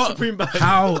 Show the What? Supreme Bag.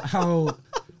 How?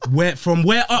 Where from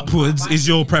where upwards is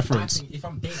your preference? If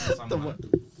I'm dating someone,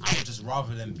 I would just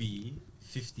rather than be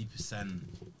 50%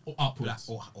 Or black upwards.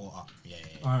 or up. Yeah.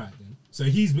 All right then. So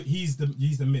he's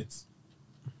the mids.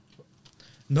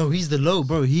 No, he's the low,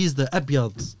 bro. He's the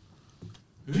Abyads.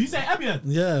 Did you say Abian?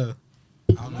 Yeah.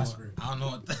 I don't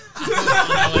know.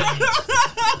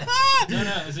 No,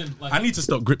 as in, like, I need to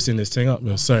stop gripsing this thing up,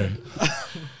 bro. Sorry.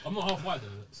 I'm not half white though,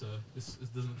 so this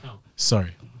doesn't count.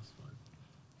 Sorry.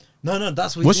 No,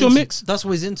 that's what. What's he's your into. mix? That's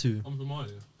what he's into. I'm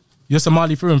Somali. You're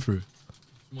Somali through and through.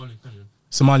 Somali Kenyan.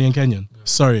 Somali and Kenyan.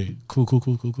 Sorry. Cool.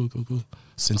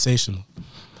 Sensational.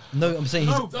 No, I'm saying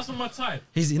he's. No, that's not my type.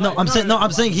 He's Like,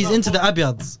 I'm saying he's into the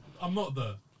Abyads. I'm not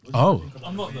there. Oh.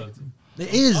 I'm not there.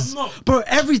 It is, I'm not. bro.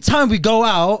 Every time we go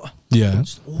out, Yeah.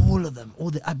 just all of them, all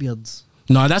the Abyads.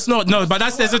 No, that's not. No, but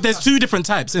there's two different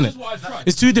types, isn't That's it? what I tried.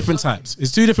 It's two different types.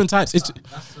 It's two different types. It's,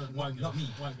 That's white girls.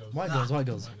 White girls. White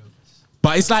girls.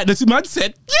 but it's like the two man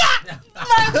said. Yeah.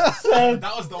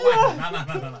 That was the white.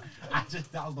 No.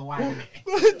 That was the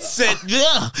white. Said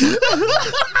yeah.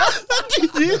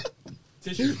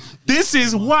 Tissue. This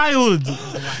is wild.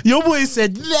 Your boy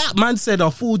said yeah. Man said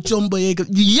a full John Boyega.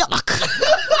 Yuck.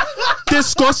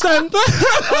 Disgusting.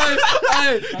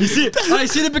 You see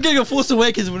the beginning of Force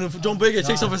Awakens when John Boyega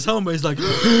takes off his helmet. He's like,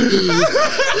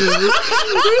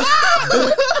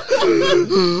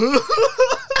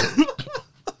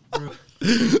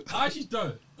 I actually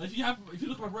don't. If you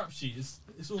look at my rap sheet, it's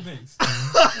all mixed.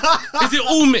 Is it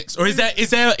all mixed, or is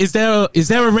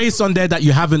there a race on there that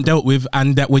you haven't dealt with,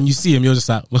 and that when you see him you're just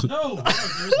like, No,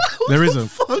 there isn't.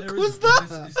 "Fuck was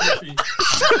that?" It's literally-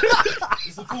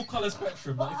 it's a full color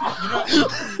spectrum. But if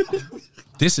you know,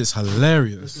 This is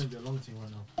hilarious. It's gonna be a long thing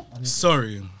right now.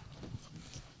 Sorry.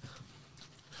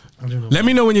 I don't know. Let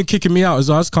me know when you're kicking me out as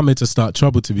well. I was coming to start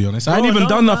trouble, to be honest. I ain't even no,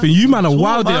 done man. nothing. You man are Talk,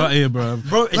 wild man. out here, bro.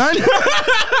 Bro, it's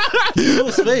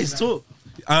talk space, talk.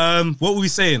 What were we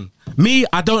saying? Me,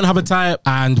 I don't have a type,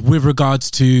 and with regards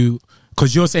to,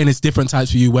 because you're saying it's different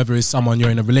types for you, whether it's someone you're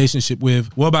in a relationship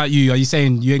with. What about you? Are you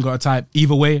saying you ain't got a type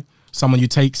either way? Someone you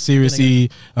take seriously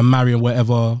and marry and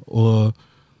whatever, or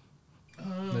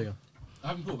There you go. I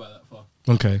haven't thought about that far.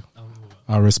 okay,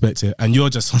 I respect it. And you're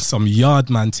just on some yard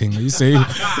man thing. You see,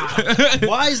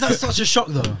 Why is that such a shock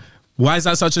though? why is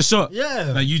that such a shock?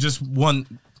 Yeah. Like you just want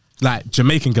like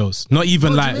Jamaican girls, not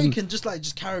even Not like Jamaican,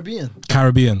 just Caribbean.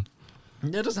 Caribbean.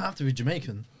 Yeah, it doesn't have to be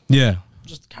Jamaican. Yeah,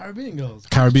 Just Caribbean girls.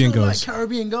 Caribbean Just girls. Like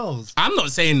Caribbean girls. I'm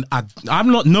not saying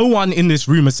I'm not. No one in this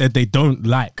room has said they don't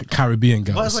like Caribbean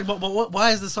But it's girls. like,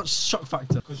 why is there such shock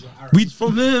factor? We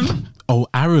From him, oh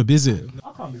Arab is it?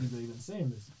 I can't believe they're even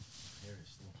saying this.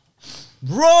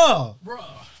 bro.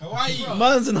 Hawaii.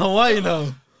 Man's in Hawaii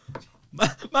now.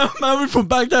 Man went from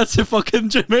Baghdad to fucking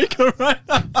Jamaica right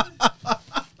now.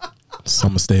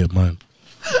 Summer stay of mine.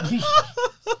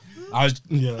 Let's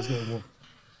go warm.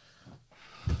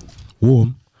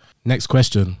 Warm. Next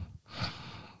question.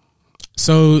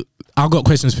 So I've got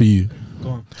questions for you. Go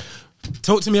on.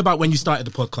 Talk to me about when you started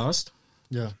the podcast.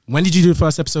 Yeah. When did you do the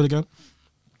first episode again?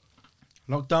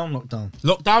 Lockdown.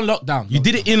 Lockdown. You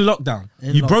did it in lockdown.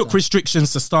 In You broke lockdown.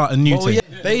 restrictions to start a new Well, thing.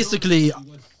 yeah. Basically,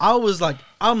 I was like,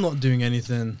 I'm not doing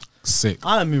anything. Sick.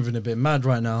 I'm moving a bit mad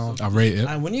right now. I rate it.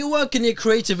 And when you work in the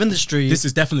creative industry, This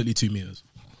is definitely 2 meters.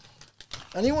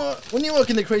 when you work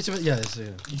in the creative, yeah.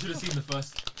 You should have seen the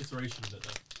first iteration of it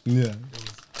though. Yeah.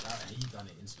 He done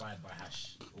it inspired by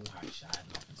hash. All hash. I had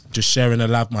nothing to do. Just sharing a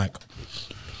lav mic.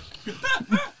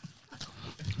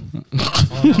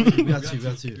 We had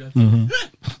to.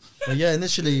 But yeah,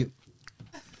 initially,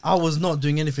 I was not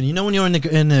doing anything. You know, when you're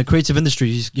in the creative industry,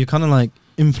 you're kind of like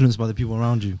influenced by the people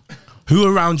around you. Who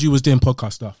around you was doing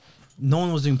podcast stuff? No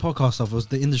one was doing podcast stuff. It was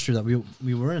the industry that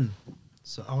we were in.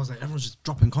 So I was like, everyone's just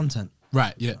dropping content.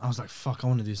 Right, yeah. I was like, fuck, I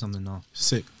want to do something now.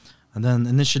 Sick. And then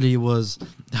initially the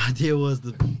idea was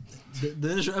the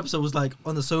initial episode was like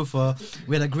on the sofa.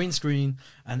 We had a green screen,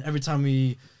 and every time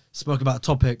we spoke about a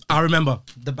topic, I remember.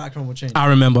 the background would change. I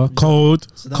remember. Cold.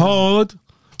 So that Cold.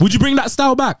 Would you bring that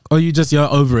style back? Or you're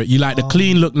over it? You like the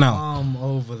clean look now? I'm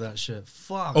over that shit.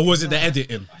 Fuck. Or was it the that.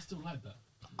 editing? I still like that.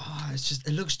 It's just,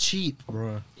 it looks cheap,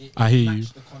 bro. I hear you.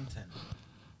 Matched the content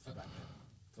for back then.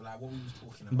 For like what we was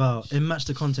talking about. It matched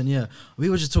the content, yeah. We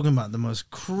were just talking about the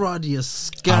most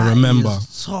cruddiest, I remember.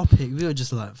 scariest topic. We were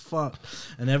just like, fuck.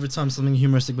 And every time something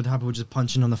humoristic would happen, we'd just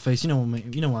punch in on the face. You know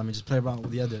what I mean? Just play around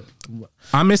with the edit.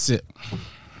 I miss it.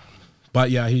 But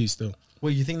yeah, I hear you still.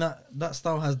 Wait, you think that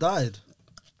style has died?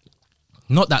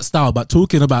 Not that style, but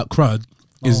talking about crud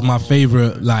is my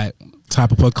favorite like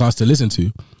type of podcast to listen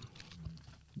to.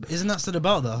 Isn't that still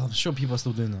about that? I'm sure people are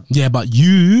still doing that. Yeah, but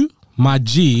you, my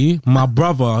G, my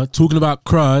brother, talking about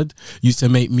crud used to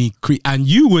make me and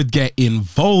you would get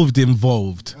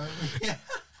involved.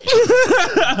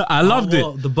 I loved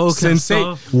what, it. the bokeh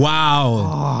stuff?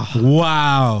 Wow.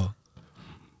 Wow.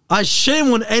 I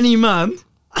shame on any man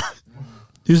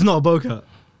who's not a bokeh.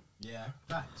 Yeah,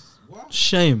 facts. What?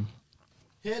 Shame.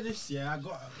 Hear this? Yeah, I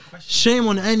got a question. Shame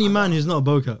on any man who's not a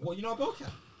bokeh. What, you know about Bokeh?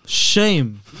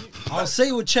 Shame. I'll say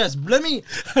it with chest. Let me.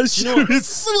 She was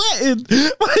sweating.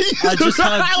 I just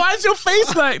had- Why is your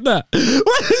face like that?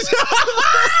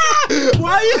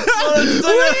 Why are you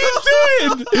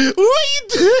doing? What are you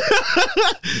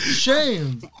doing?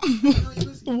 Shame.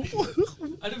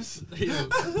 I never.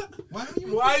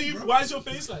 Why is your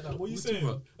face like that? What are you saying?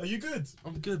 about? Are you good?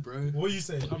 I'm good, bro. What are you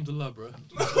saying? Alhamdulillah, bro.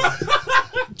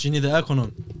 Do you need the aircon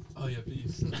on? Oh yeah,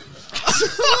 please.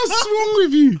 What's wrong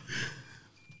with you?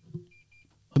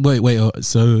 Wait.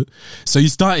 So you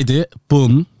started it,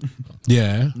 boom,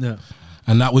 yeah, Yeah.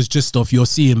 and that was just off you're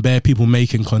seeing bare people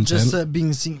making content. Just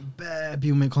being seen bare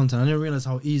people make content. I didn't realize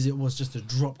how easy it was just to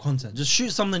drop content. Just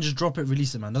shoot something, just drop it,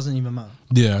 release it, man. Doesn't even matter.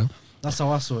 Yeah, That's how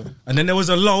I saw it. and then there was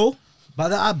a lull.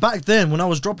 But back then, when I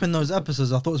was dropping those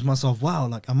episodes, I thought to myself, wow,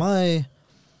 like, I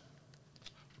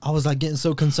was like getting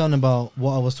so concerned about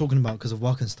what I was talking about because of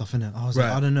work and stuff in it. I was like,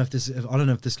 Right. I don't know if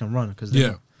this can run because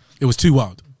Yeah, it was too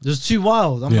wild. it was too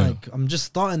wild. I'm Yeah. like, I'm just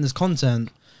starting this content.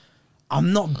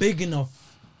 I'm not big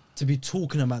enough to be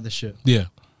talking about this shit Yeah,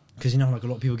 because like a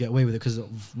lot of people get away with it because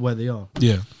of where they are.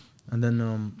 yeah, And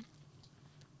then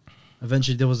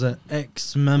eventually there was an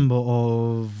ex-member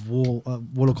of Wall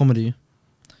of Comedy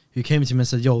who came to me and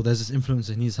said, yo, there's this influencer,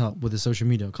 he needs help with his social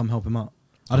media. Come help him out.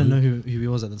 I didn't know who he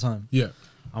was at the time. yeah.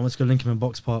 I went to go link him in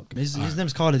Box Park. His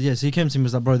name's Khaled, yeah. So he came to me and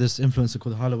was like, bro, this influencer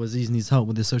called Hala Aziz needs help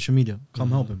with his social media. Come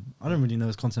help him. I didn't really know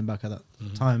his content back at that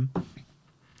time.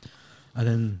 I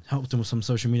then helped him with some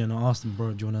social media and I asked him,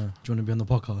 bro, do you wanna be on the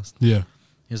podcast? Yeah,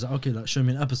 He was like, okay, like show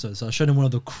me an episode. So I showed him one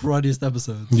of the cruddiest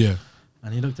episodes. yeah,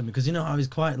 And he looked at me because you know how he's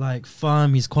quite like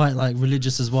firm, he's quite like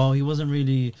religious as well. He heard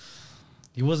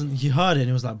it and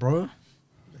he was like, bro,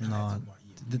 nah,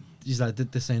 he's like,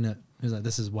 this ain't it. He was like,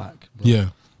 this is whack. Bro. Yeah.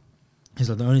 He's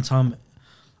like, the only time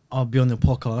I'll be on the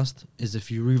podcast is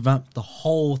if you revamp the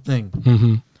whole thing.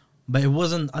 Mm-hmm. But it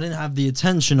wasn't, I didn't have the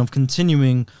intention of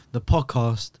continuing the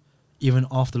podcast even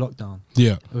after lockdown.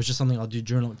 Yeah. It was just something I'll do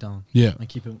during lockdown. Yeah. And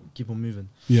keep on moving.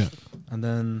 Yeah. And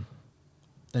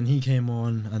then he came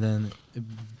on, and then it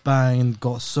banged,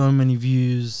 got so many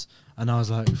views, and I was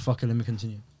like, fuck it, let me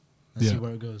continue and see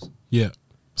where it goes. Yeah.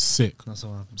 Sick. That's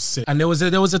what happened. Sick. And there was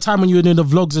a time when you were doing the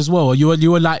vlogs as well. Or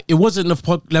you were like, it wasn't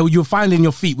like you were finding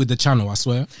your feet with the channel, I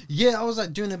swear. Yeah, I was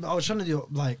like doing it. I was trying to do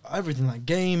like everything, like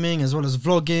gaming as well as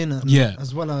vlogging, and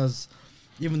as well as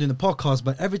even doing the podcast.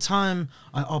 But every time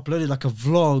I uploaded like a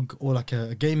vlog or like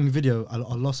a gaming video, I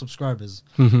lost subscribers.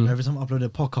 Mm-hmm. Every time I uploaded a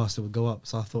podcast, it would go up.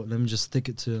 So I thought, let me just stick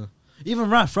it to. Even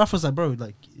Raf was like, bro,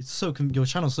 like it's so your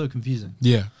channel's so confusing.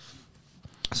 Yeah.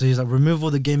 So he's like, remove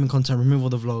all the gaming content, remove all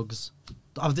the vlogs.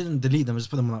 I didn't delete them, I just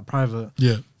put them on like private.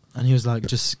 Yeah. And he was like,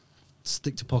 just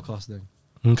stick to podcasting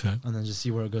Okay. and then just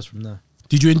see where it goes from there.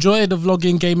 Did you enjoy the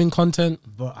vlogging gaming content?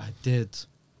 But I did.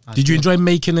 Did you enjoy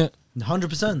making it?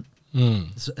 100%.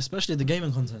 Especially the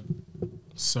gaming content.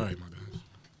 Sorry, my guy.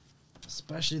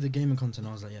 Especially the gaming content.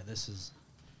 I was like, yeah, this is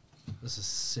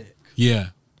sick.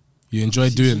 Yeah. You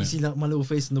enjoyed doing You it. see like my little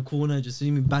face in the corner, just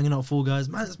see me banging out Fall Guys.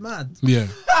 Man, it's mad. Yeah.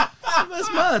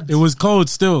 It's mad. It was cold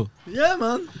still. Yeah,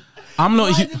 man. I'm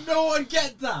not. Why did no one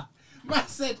get that? Man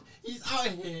said he's out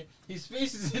here, his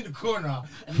face is in the corner,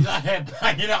 and he's out here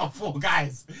banging out 4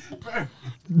 guys. Bro.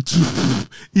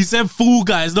 He said Fool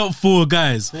Guys, not 4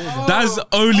 guys. That's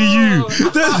only you.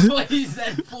 Oh, he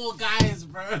said 4 guys,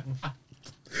 bro.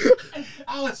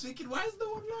 I was thinking, why is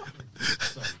no one laughing?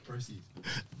 Sorry, proceed.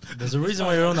 There's a reason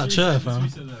why you're on that chair, fam.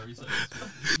 Reset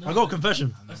that. I got a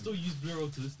confession. I still use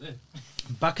Udorok to this day.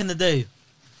 Back in the day,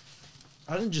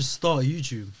 I didn't just start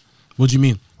YouTube. What do you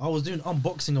mean? I was doing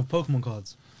unboxing of Pokemon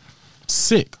cards.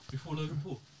 Sick. Before Logan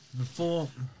Paul. Before,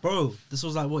 bro, this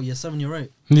was like, what, year 7, year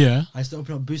 8? Yeah. I used to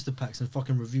open up booster packs and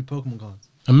fucking review Pokemon cards.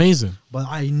 Amazing. But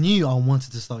I knew I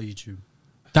wanted to start YouTube.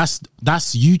 That's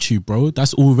YouTube, bro.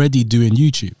 That's already doing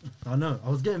YouTube. I know. I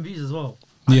was getting views as well.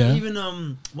 Yeah. And even,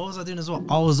 what was I doing as well?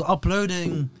 I was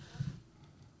uploading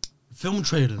film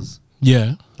trailers.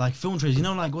 Yeah. Like film trailers. You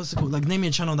know, like, what's it called? Like, name me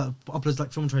a channel that uploads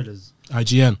like film trailers.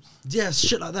 IGN. Yeah,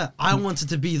 shit like that. I wanted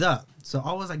to be that. So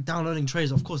I was like downloading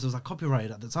trailers. Of course, it was like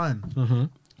copyrighted at the time. Mm-hmm.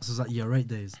 This was like year 8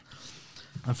 days.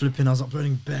 I'm flipping, I was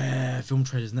uploading bare film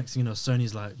trailers. Next thing you know,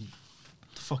 Sony's like,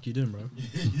 what the fuck you doing, bro?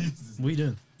 What you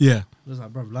doing? Yeah. I was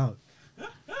like, bro, loud.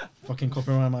 Fucking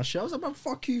copyright my shit. I was like, bro,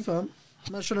 fuck you, fam.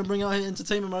 I'm not trying to bring out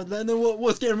entertainment, man. Letting know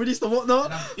what's getting released and whatnot.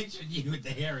 And I'm picturing you with the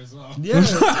hair as well. Yeah.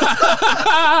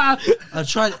 I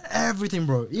tried everything,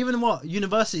 bro. Even what?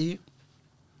 University.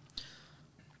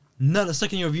 Nella,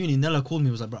 second year of uni, Nella called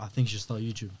me, was like, bro, I think you should start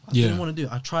YouTube. I didn't want to do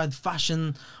it. I tried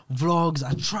fashion, vlogs,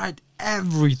 I tried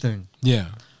everything. Yeah.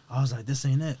 I was like, this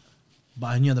ain't it. But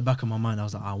I knew at the back of my mind, I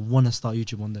was like, I want to start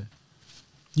YouTube one day.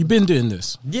 You've been doing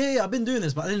this. Yeah, I've been doing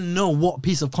this, but I didn't know what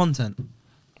piece of content.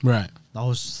 Right. I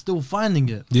was still finding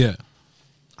it. Yeah.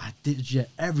 I did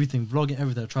everything, vlogging,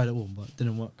 everything. I tried it all, but it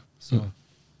didn't work. So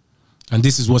And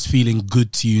this is what's feeling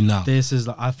good to you now. this is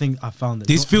like, I think I found it.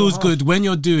 This Not feels hard. good when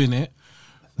you're doing it,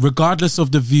 regardless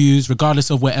of the views, regardless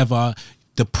of whatever,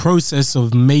 the process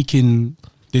of making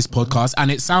this podcast,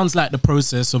 and it sounds like the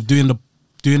process of doing the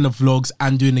vlogs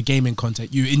and doing the gaming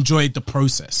content, you enjoyed the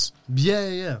process.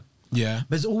 Yeah. Yeah.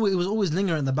 But it was always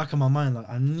lingering in the back of my mind. Like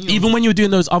I knew. Even when you were doing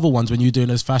those other ones, when you were doing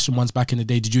those fashion ones back in the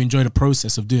day, did you enjoy the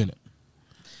process of doing it?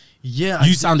 Yeah.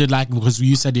 You sounded like, because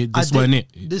you said this weren't it.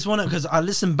 This one, because I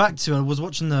listened back to it, I was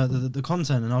watching the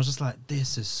content, and I was just like,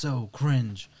 this is so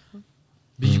cringe.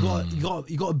 But you got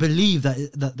to believe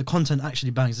that the content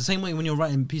actually bangs. The same way when you're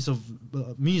writing a piece of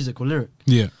music or lyric.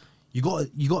 Yeah. You got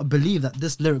to believe that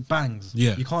this lyric bangs.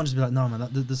 Yeah. You can't just be like, no man,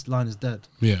 this line is dead.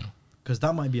 Yeah. Because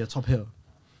that might be a top hitter.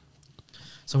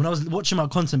 So when I was watching my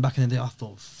content back in the day, I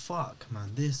thought, fuck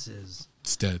man, this is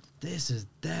dead.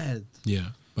 dead. Yeah.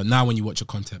 But now when you watch your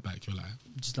content back, you're like,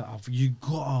 Just like you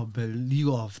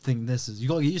gotta think this is. You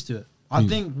gotta get used to it. I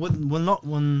think when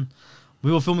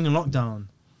we were filming in lockdown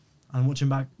and watching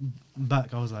back,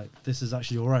 I was like, this is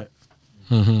actually all right.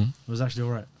 mm-hmm. It was actually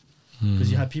all right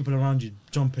because you had people around you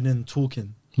jumping in,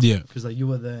 talking. Yeah. Because like you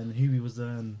were there and Huey was there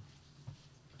and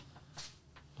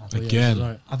I thought, yeah, Again. this is all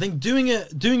right. I think doing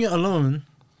it alone,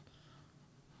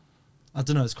 I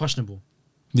don't know, it's questionable.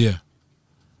 Yeah.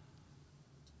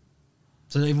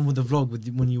 So even with the vlog,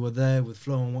 when you were there with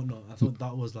Flo and whatnot, I thought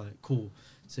that was like cool.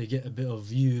 So you get a bit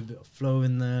of you, a bit of Flo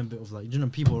in there, a bit of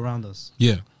like, people around us.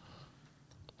 Yeah.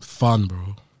 Fun,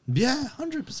 bro. Yeah,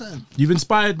 100%. You've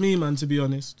inspired me, man, to be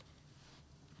honest.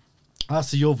 As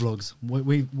to your vlogs, where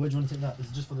do you want to take that? Is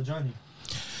it just for the journey?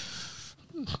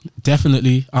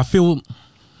 Definitely. I feel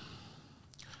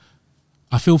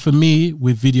for me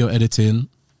with video editing,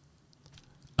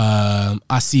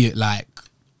 I see it like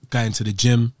going to the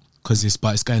gym because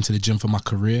it's going to the gym for my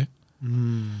career.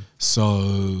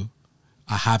 So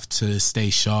I have to stay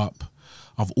sharp.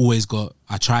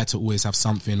 I try to always have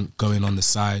something going on the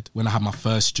side. When I had my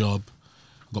first job,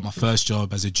 I got my first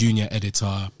job as a junior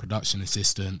editor, production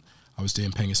assistant. I was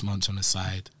doing Pengus Munch on the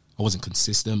side. I wasn't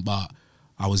consistent, but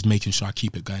I was making sure I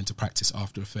keep it going to practice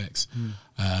After Effects.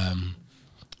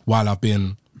 While I've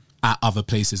been at other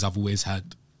places, I've always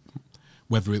had,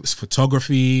 whether it was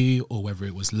photography or whether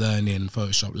it was learning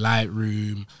Photoshop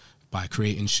Lightroom by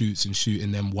creating shoots and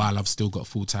shooting them while I've still got a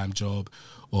full-time job,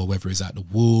 or whether it's at the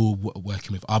Wall,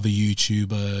 working with other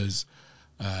YouTubers,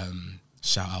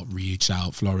 shout out Reed, shout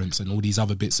out Florence, and all these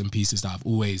other bits and pieces that I've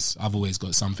always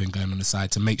got something going on the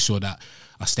side to make sure that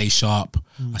I stay sharp,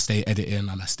 I stay editing,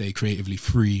 and I stay creatively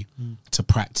free to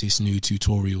practice new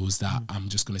tutorials that I'm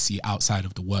just going to see outside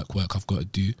of the work I've got to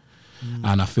do.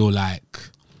 And I feel like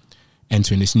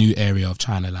entering this new area of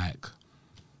trying to, like,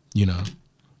 you know,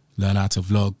 learn how to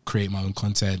vlog, create my own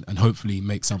content, and hopefully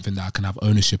make something that I can have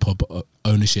ownership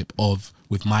of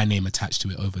with my name attached to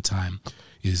it over time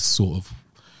is sort of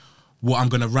what I'm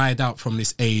going to ride out from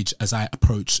this age as I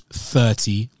approach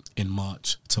 30 in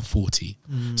March to 40.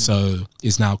 So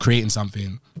it's now creating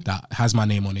something that has my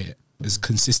name on it, is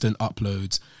consistent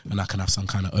uploads, and I can have some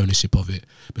kind of ownership of it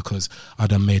because I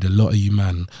done made a lot of you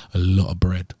man a lot of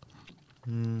bread.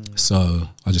 So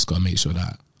I just got to make sure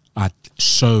that I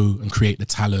show and create the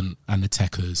talent and the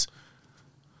techers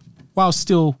while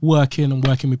still working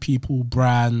with people,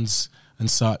 brands and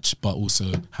such, but also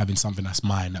having something that's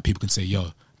mine that people can say,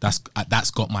 yo,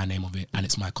 that's got my name of it and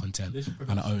it's my content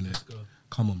and I own it.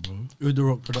 Come on, bro.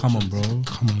 Udorok Productions. Come on, bro.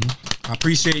 Come on. I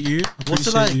appreciate you. What's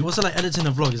it like editing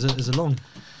a vlog? Is it long?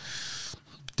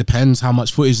 Depends how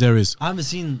much footage there is.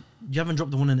 You haven't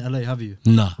dropped the one in LA, have you?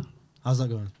 Nah. How's that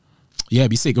going? Yeah,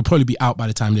 it'd be sick. It'll probably be out by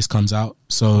the time this comes out.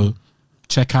 So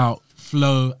check out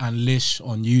Flo and Lish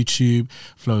on YouTube.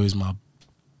 Flo is my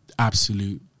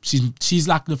absolute... She's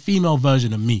like the female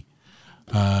version of me.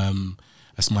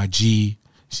 That's my G.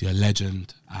 She's a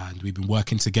legend. And we've been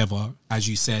working together. As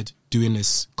you said, doing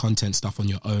this content stuff on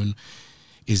your own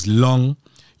is long.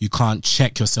 You can't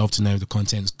check yourself to know if the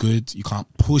content's good. You can't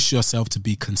push yourself to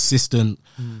be consistent.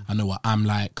 I know what I'm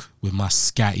like with my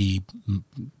scatty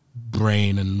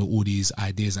brain and all these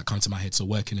ideas that come to my head. So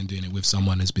working and doing it with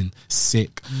someone has been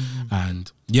sick. And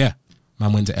yeah,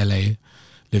 man, went to LA,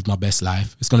 lived my best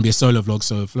life. It's going to be a solo vlog,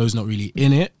 so Flo's not really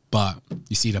in it, but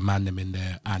you see the man them in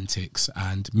their antics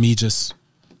and me just,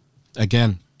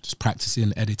 again, just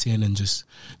practicing, editing and just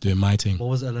doing my thing. What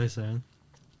was LA saying?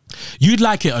 You'd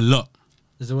like it a lot.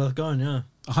 Is it worth going? Yeah.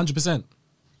 100%.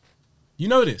 You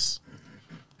know this.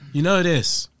 You know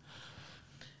this.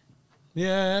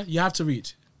 Yeah, you have to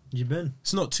reach. You been?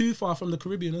 It's not too far from the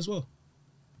Caribbean as well.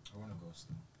 I want to go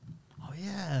still. Oh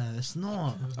yeah, it's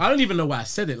not. I don't even know why I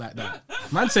said it like that.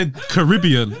 Man said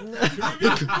Caribbean.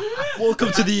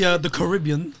 Welcome to the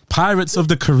Caribbean. Pirates of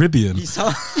the Caribbean. You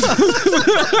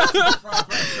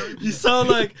sound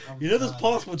like, you know those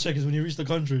passport checkers when you reach the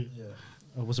country? Yeah.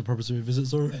 What's the purpose of your visit,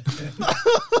 sorry?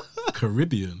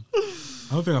 Caribbean.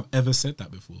 I don't think I've ever said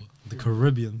that before. The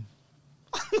Caribbean.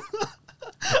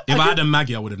 If I had a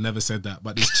Maggie, I would have never said that.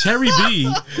 But this Cherry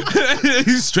B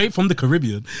is straight from the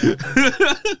Caribbean.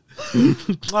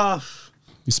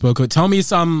 You spoke. Tell me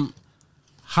some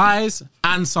highs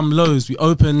and some lows. We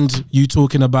opened you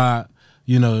talking about,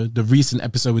 you know, the recent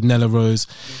episode with Nella Rose.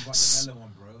 Nella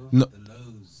one, bro. No, The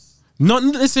lows. not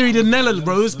necessarily the Nella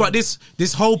Rose, but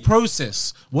this whole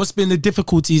process. What's been the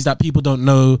difficulties that people don't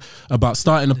know about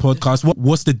starting a podcast?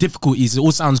 What's the difficulties? It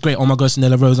all sounds great. Oh my gosh,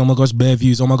 Nella Rose. Oh my gosh, bare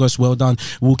views. Oh my gosh, well done.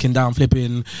 Walking down,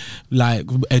 flipping like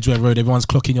Edgware Road. Everyone's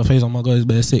clocking your face. Oh my gosh,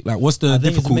 bare sick. Like, what's the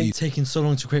difficulty? It's taking so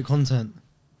long to create content,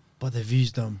 but the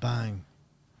views don't bang.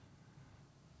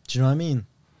 Do you know what I mean?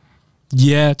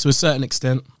 Yeah, to a certain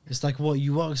extent. It's like what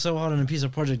you work so hard on a piece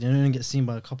of project and you only get seen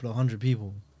by a couple of hundred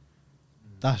people.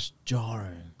 That's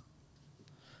jarring.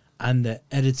 And the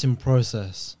editing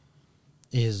process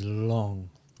is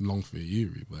long. Long for you,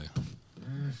 boy.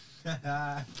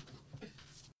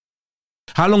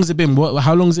 How long has it been?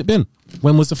 How long has it been?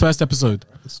 When was the first episode?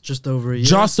 It's just over a year.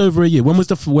 Just over a year. When was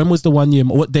the 1 year?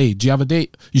 What date? Do you have a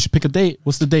date? You should pick a date.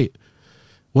 What's the date?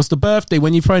 What's the birthday?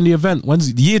 When you throwing the event? When's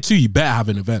it? Year 2? You better have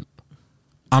an event.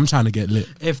 I'm trying to get lit.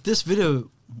 If this video,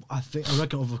 I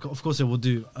reckon, of course it will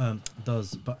do,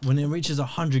 does, but when it reaches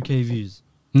 100k views.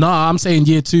 Nah, I'm saying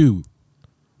year 2.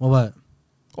 What about?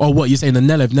 Or what, you're saying the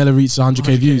Nella, if Nella reaches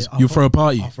 100k views, I'll you'll throw a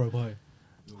party? I'll throw a party.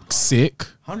 Sick.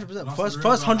 100%.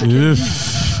 First 100k views.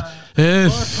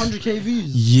 If, First 100k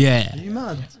views. yeah. Are you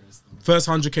mad? First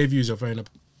 100k views, you're throwing a...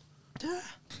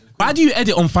 Why do you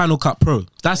edit on Final Cut Pro?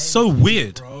 That's so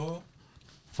weird. Bro.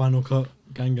 Final cut,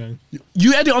 gang.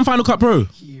 You edit on Final Cut Pro?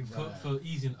 For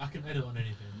easy, I can edit on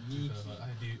anything. So, like,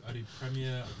 I do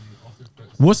Premiere, I do After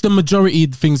Effects. What's the majority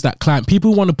of things that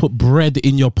people want to put bread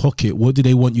in your pocket? What do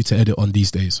they want you to edit on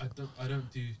these days? I don't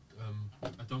do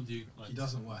like, He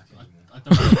doesn't work anymore. I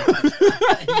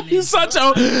don't He's such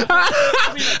a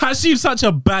Hashim's such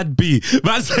a bad B.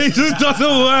 But it just doesn't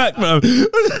work, bro.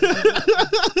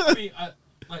 I mean,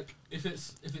 like if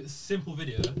it's simple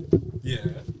video, Yeah.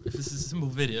 if it's a simple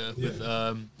video with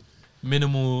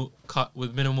minimal cut,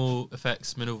 with minimal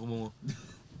effects, minimal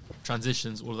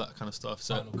transitions, all of that kind of stuff.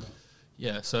 So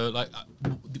yeah, so like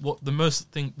the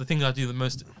thing I do the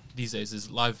most these days is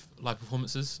live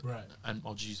performances, Right. And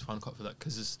I'll just use Final Cut for that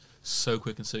because it's so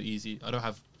quick and so easy. I don't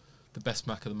have the best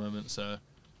Mac at the moment, so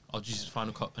I'll just use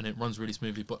Final Cut and it runs really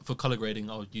smoothly. But for color grading,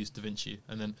 I'll use DaVinci,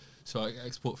 and then so I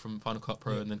export from Final Cut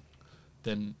Pro and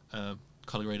then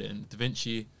color grade it in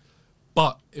DaVinci.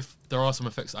 But if there are some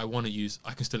effects I want to use,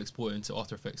 I can still export it into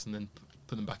After Effects and then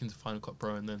put them back into Final Cut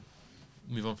Pro and then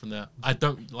move on from there. I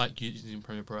don't like using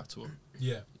Premiere Pro at all.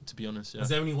 Yeah. To be honest, yeah.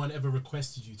 Has anyone ever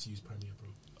requested you to use Premiere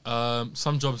Pro?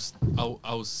 Some jobs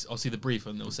I'll see the brief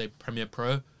and it'll say Premiere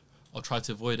Pro. I'll try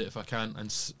to avoid it if I can and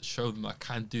show them I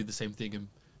can do the same thing in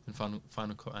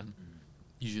Final Cut, and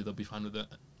usually they'll be fine with it.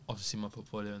 Obviously my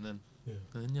portfolio, and then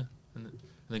and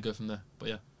then go from there. But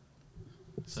yeah,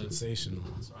 so Sensational.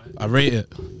 that's all right. I rate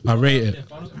it. Yeah,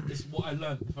 Final Cut, it's what I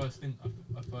learned. The first thing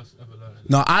I first ever learned.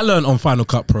 No, I learned on Final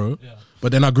Cut Pro. Yeah.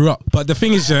 But then I grew up. But the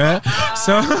thing is, yeah,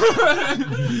 so I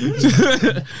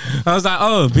was like,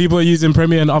 oh, people are using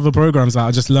Premiere and other programs. Like,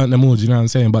 I just learned them all. Do you know what I'm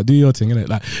saying? But do your thing, innit?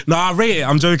 Like, no, I rate it.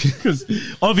 I'm joking because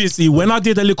obviously, when I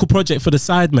did a little project for the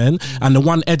Sidemen and the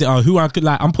one editor who I could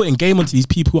I'm putting game onto these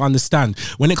people who understand.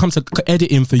 When it comes to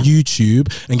editing for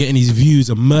YouTube and getting these views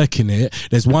and murking it,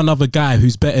 there's one other guy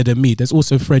who's better than me. There's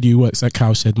also Freddie who works at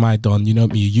Cowshed, my Don. You know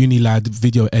me, Unilad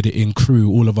video editing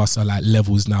crew. All of us are like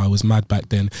levels now. It was mad back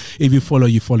then. If you follow,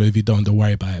 you follow. If you don't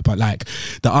worry about it. But like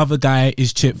the other guy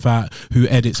is Chip Fat, who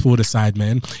edits for the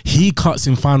Sidemen. He cuts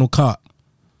in Final Cut.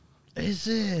 Is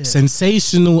it?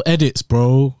 Sensational edits,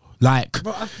 bro. Like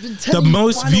Bro, I've been the telling you,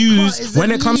 most Final Cut views is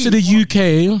when it comes to the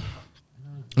UK.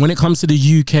 When it comes to the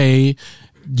UK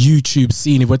YouTube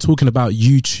scene, if we're talking about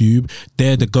YouTube,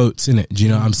 they're the goats, innit? Do you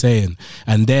know what I'm saying?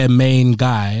 And their main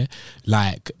guy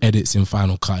like edits in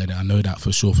Final Cut, and I know that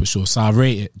for sure. So I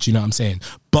rate it. Do you know what I'm saying?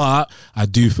 But I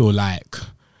do feel like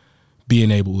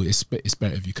being able, it's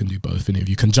better if you can do both, innit? If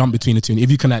you can jump between the two,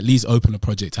 if you can at least open a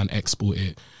project and export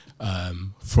it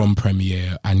from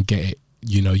Premiere and get it,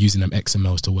 you know, using them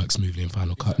XMLs to work smoothly in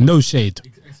Final Cut. No shade.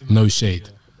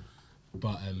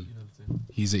 But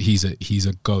he's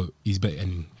a goat. He's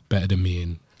better than me.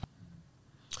 And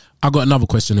I got another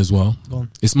question as well. Go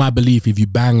on. It's my belief if you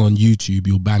bang on YouTube,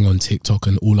 you'll bang on TikTok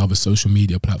and all other social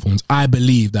media platforms. I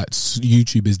believe that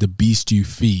YouTube is the beast you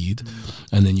feed,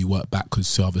 and then you work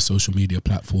backwards to other social media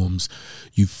platforms.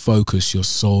 You focus your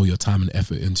soul, your time and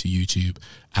effort into YouTube,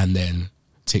 and then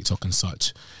TikTok and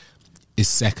such is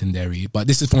secondary. But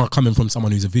this is coming from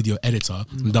someone who's a video editor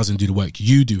and doesn't do the work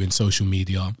you do in social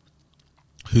media,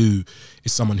 who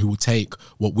is someone who will take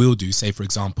what we'll do, say for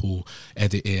example,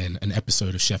 editing an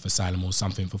episode of Chef Asylum or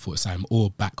something for Foot Asylum, or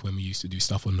back when we used to do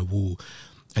stuff on the wall,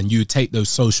 and you take those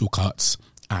social cuts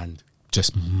and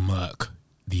just murk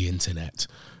the internet.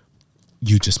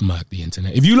 You just murk the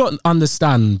internet. If you don't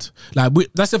understand, like,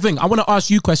 that's the thing. I want to ask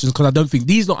you questions because I don't think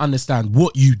these don't understand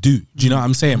what you do. Do you know what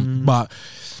I'm saying? But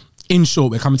in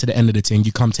short, we're coming to the end of the thing.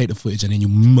 You come take the footage and then you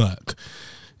murk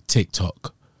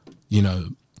TikTok, you know,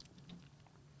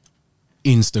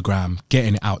 Instagram,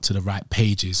 getting it out to the right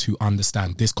pages who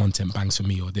understand this content bangs for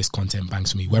me or this content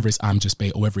bangs for me, whether it's I'm Just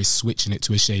Bait or whether it's switching it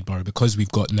to a shade bar because we've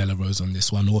got Nella Rose on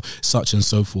this one or such and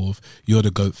so forth. You're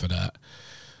the goat for that.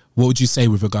 What would you say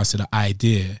with regards to the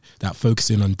idea that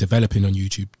focusing on developing on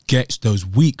YouTube gets those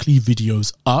weekly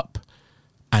videos up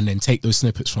and then take those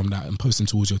snippets from that and post them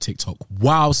towards your TikTok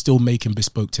while still making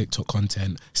bespoke TikTok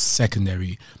content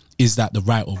secondary? Is that the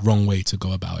right or wrong way to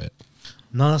go about it?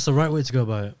 No, that's the right way to go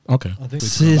about it. Okay. I think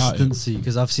consistency,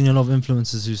 because I've seen a lot of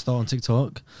influencers who start on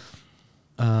TikTok.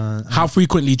 How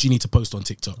frequently do you need to post on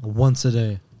TikTok? Once a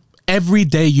day. Every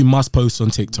day you must post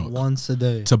on TikTok. Once a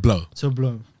day. To blow. To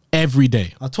blow. Every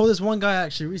day. I told this one guy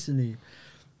actually recently.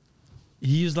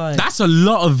 He was like... That's a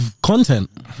lot of content.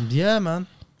 Yeah, man.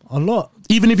 A lot.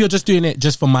 Even if you're just doing it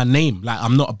just for my name, like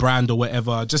I'm not a brand or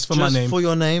whatever, just for my Just name. for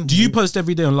your name. Do you post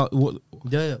every day on like what?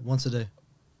 Yeah, once a day.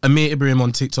 Amir Ibrahim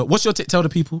on TikTok. What's your tell the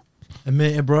people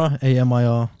Amir Ibra,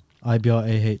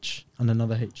 AmirIbrah, and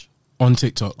another H on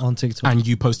TikTok? on TikTok. And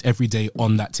you post every day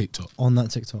on that TikTok. On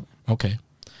that TikTok. Okay.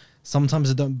 Sometimes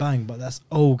it don't bang, but that's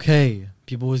okay.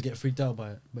 People always get freaked out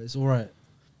by it, but it's all right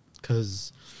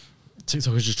because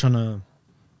TikTok is just trying to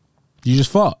You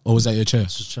just fart, or was that your chair?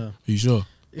 just Are you sure?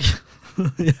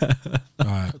 yeah. All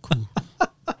right, cool.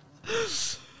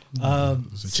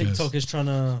 was a TikTok chest. is trying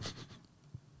to.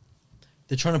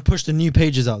 They're trying to push the new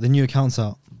pages out, the new accounts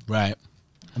out, Right.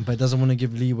 but it doesn't want to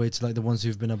give leeway to like the ones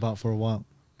who've been about for a while.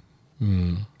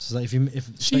 Hmm. So like if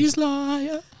She's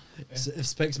liar. If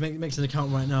Specs makes an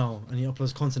account right now and he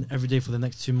uploads content every day for the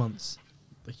next 2 months,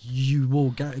 like you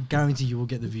will guarantee you will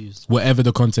get the views, Whatever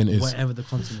the content is. whatever the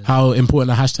content is. How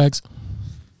important are hashtags?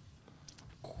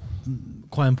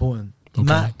 Quite important. Okay.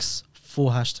 Max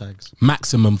 4 hashtags.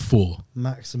 Maximum 4,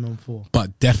 Maximum 4.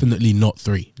 but definitely not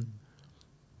 3.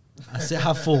 I said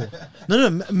have 4.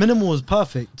 No, minimal is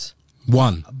perfect,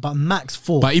 1. but max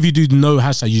 4. But if you do no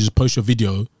hashtag, you just post your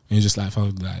video and you're just like,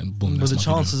 fuck that, and boom, but that's the my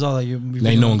chances are that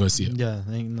Ain't no one gonna see it. Yeah,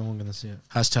 ain't no one gonna see it.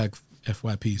 video. Hashtag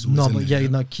FYPs. No, but yeah,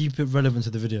 no, keep it relevant to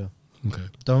the video. Okay.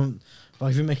 Don't. But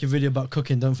if you make a video about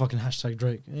cooking, don't fucking hashtag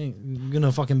Drake. You're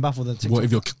gonna fucking baffle the TikTok. What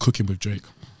if you're cooking with Drake?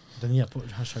 Then yeah, put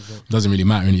hashtag Drake. Doesn't really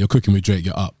matter, innit? You're cooking with Drake,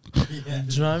 you're up. Do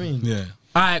you know what I mean? Yeah.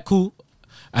 All right, cool.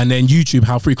 And then YouTube,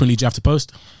 how frequently do you have to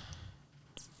post?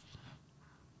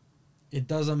 It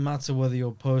doesn't matter whether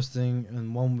you're posting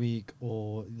in 1 week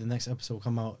or the next episode will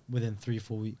come out within 3-4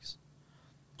 weeks.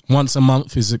 Once a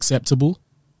month is acceptable.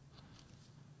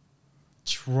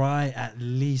 Try at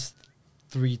least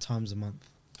 3 times a month.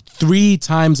 3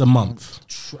 times a month.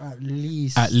 At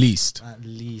least. At least. At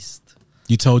least.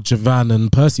 You told Javan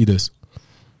and Percy this.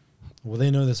 Well,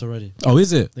 they know this already. Oh,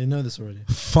 is it? They know this already.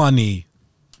 Funny.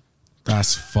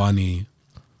 That's funny.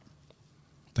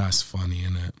 That's funny,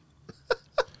 innit?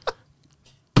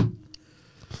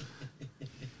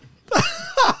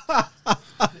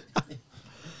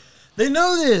 They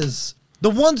know this. The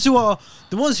ones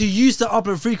who used to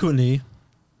upload frequently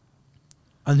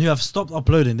and who have stopped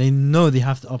uploading, they know they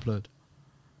have to upload.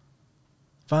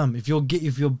 Fam, if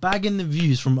you're bagging the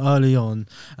views from early on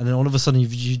and then all of a sudden you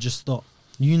just stop,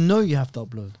 you know you have to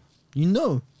upload. You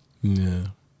know. Yeah.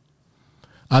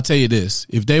 I'll tell you this.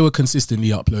 If they were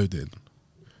consistently uploading,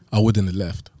 I wouldn't have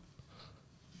left.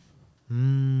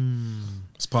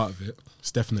 It's part of it.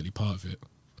 It's definitely part of it.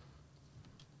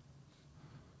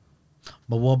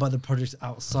 But what about the projects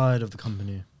outside of the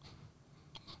company?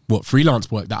 What,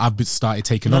 freelance work that I've started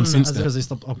taking on since then? because they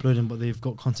stopped uploading, but they've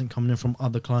got content coming in from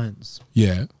other clients.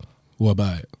 Yeah. What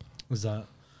about it? Is that?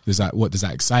 Does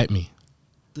that excite me?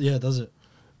 Yeah, does it?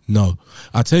 No.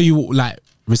 I'll tell you what, like,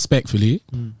 respectfully,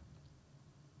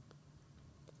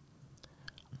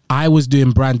 I was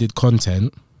doing branded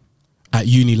content at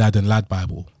Unilad and Lad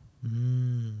Bible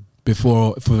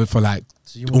before for like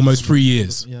So you want almost to- 3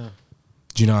 years. Yeah.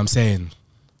 Do you know what I'm saying?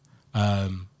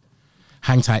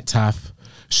 Hang Tight Taff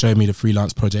showed me the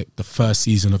freelance project, the first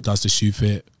season of Does the Shoe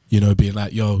Fit, you know, being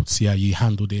like, yo, see how you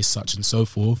handle this, such and so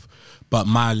forth. But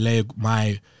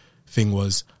my thing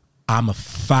was, I'm a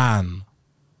fan.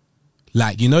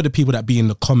 Like, you know, the people that be in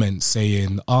the comments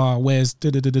saying, where's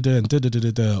da-da-da-da-da and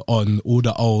da-da-da-da-da on all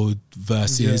the old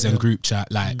verses and group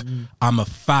chat. Like, I'm a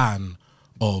fan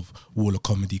of Wall of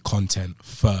Comedy content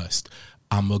first.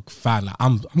 I'm a fan. Like,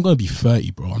 I'm gonna be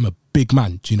 30, bro. I'm a big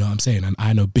man. Do you know what I'm saying? And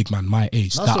I know big man my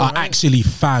age That's that all are right. actually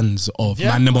fans of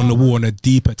Yeah, Man Them on the Wall on a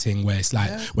deeper thing where it's like,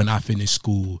 when I finished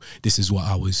school, this is what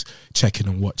I was checking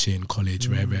and watching. College,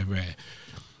 rare.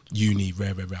 Uni,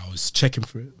 rare. I was checking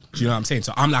for it. Do you know what I'm saying?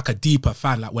 So I'm like a deeper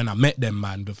fan. Like, when I met them,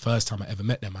 man, the first time I ever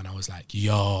met them, man, I was like,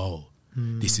 yo,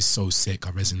 this is so sick.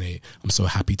 I resonate. I'm so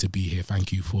happy to be here.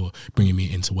 Thank you for bringing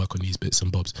me in to work on these bits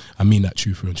and bobs. I mean that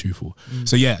truthful.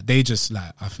 So yeah, they just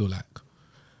like, I feel like,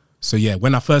 so yeah,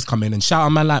 when I first come in, and shout out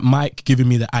man like Mike giving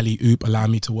me the alley oop,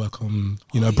 allowing me to work on,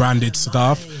 you know, branded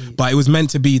stuff. But it was meant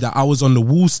to be that I was on the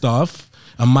wall stuff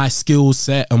and my skill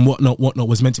set and whatnot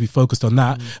was meant to be focused on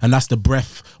that. And that's the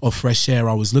breath of fresh air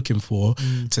I was looking for,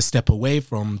 to step away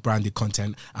from branded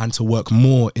content and to work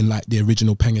more in like the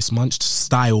original Pengus Munch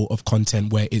style of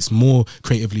content, where it's more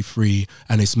creatively free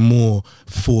and it's more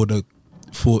for the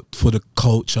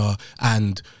culture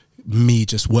and me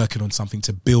just working on something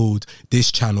to build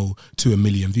this channel to 1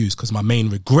 million views, because my main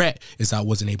regret is that I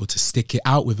wasn't able to stick it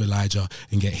out with Elijah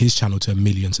and get his channel to 1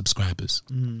 million subscribers.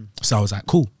 So I was like,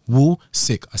 cool, Wool,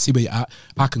 sick, I see where you're at,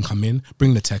 I can come in,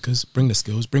 bring the techers, bring the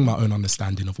skills, bring my own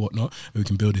understanding of whatnot, and we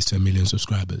can build this to 1 million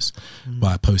subscribers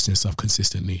by posting stuff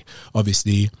consistently.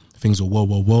 Obviously things were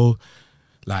whoa,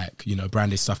 like, you know,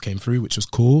 branded stuff came through, which was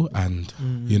cool, and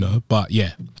you know, but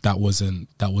yeah, that wasn't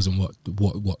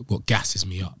what gasses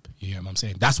me up. You know what I'm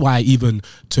saying? That's why I even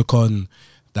took on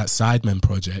that SIDEMEN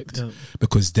project,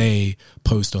 because they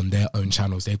post on their own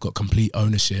channels. They've got complete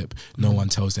ownership. No one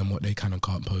tells them what they can and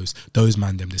can't post. Those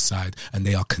man them decide, and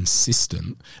they are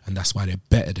consistent, and that's why they're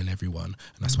better than everyone,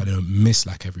 and that's why they don't miss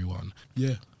like everyone.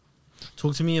 Yeah.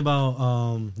 Talk to me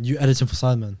about you editing for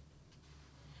SIDEMEN.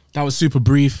 That was super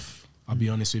brief. I'll be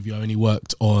honest with you, I only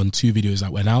worked on 2 videos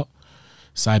that went out.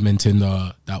 SIDEMEN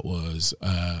Tinder, that was,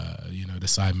 you know, the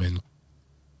SIDEMEN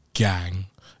gang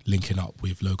linking up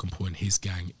with Logan Paul and his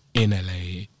gang in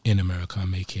LA, in America,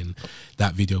 making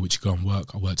that video, which you go and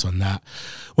work. I worked on that.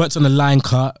 Worked on the line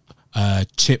cut.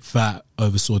 Chip Fat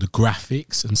oversaw the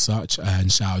graphics and such. And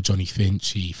shout out Johnny Finch.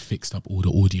 He fixed up all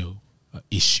the audio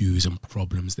issues and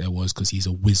problems there was, because he's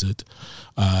a wizard.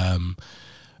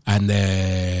 And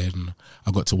then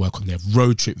I got to work on their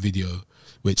road trip video,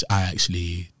 which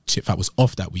Chip Fat was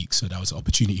off that week, so that was an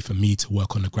opportunity for me to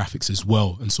work on the graphics as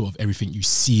well, and sort of everything you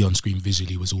see on screen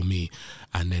visually was all me,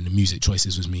 and then the music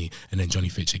choices was me, and then Johnny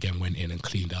Finch again went in and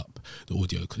cleaned up the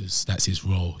audio, because that's his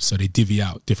role. So they divvy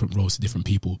out different roles to different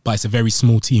people, but it's a very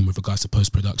small team with regards to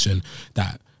post-production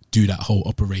that do that whole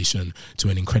operation to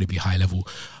an incredibly high level.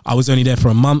 I was only there for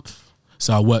a month,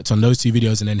 so I worked on those 2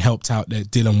 videos and then helped out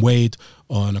Dylan Wade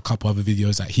on a couple other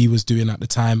videos that he was doing at the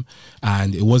time.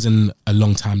 And it wasn't a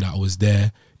long time that I was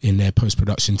there in their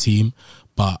post-production team,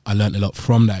 but I learned a lot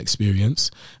from that experience.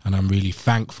 And I'm really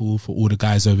thankful for all the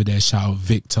guys over there. Shout out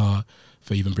Victor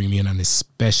for even bringing me in, and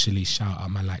especially shout out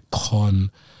man like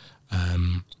Con,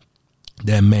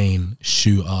 their main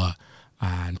shooter,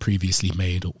 and previously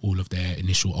made all of their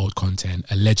initial old content.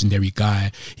 A legendary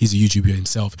guy. He's a YouTuber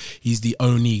himself. He's the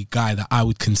only guy that I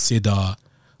would consider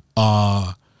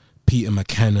our Peter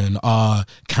McKinnon, our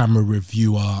camera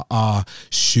reviewer, our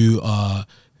shooter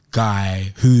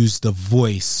guy, who's the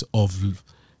voice of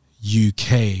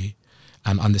UK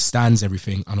and understands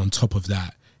everything, and on top of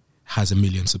that has 1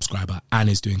 million subscribers and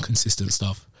is doing consistent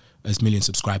stuff. As 1 million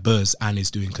subscribers and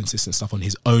is doing consistent stuff on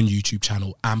his own YouTube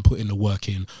channel and putting the work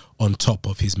in on top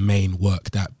of his main work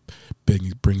that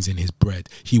brings in his bread.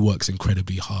 He works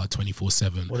incredibly hard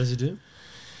 24/7. What does he do?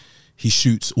 He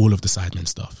shoots all of the SIDEMEN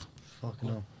stuff. Fucking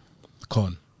hell.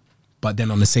 Con. But then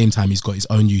on the same time, he's got his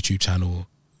own YouTube channel,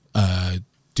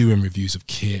 doing reviews of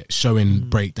kit, showing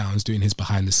breakdowns, doing his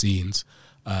behind the scenes.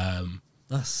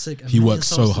 That's sick. He works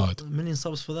so hard. 1 million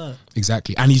subs for that.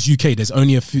 Exactly, and he's UK. There's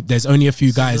only a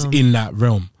few guys in that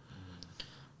realm.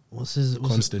 What's his?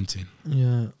 Constantine.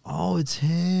 Yeah. Oh, it's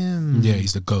him. Yeah,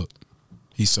 he's the GOAT.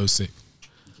 He's so sick.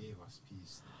 He gave us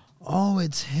peace. Oh,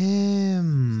 it's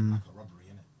him. Like a robbery,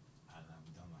 innit? And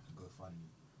we done like a GoFundMe.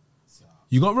 So,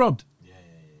 You got robbed. yeah.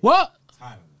 What?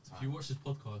 Time. If you watched this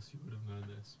podcast, you would have known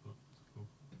this. But cool.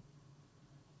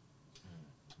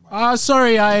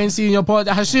 Sorry, I ain't seen your pod.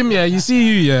 Hashim, yeah, you see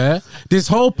you, yeah. This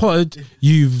whole pod,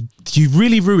 you've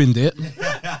really ruined it.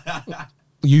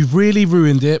 You've really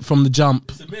ruined it from the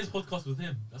jump. It's Amir's podcast with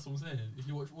him. That's what I'm saying. If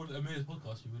you watch all of Amir's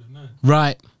podcast, you would have known.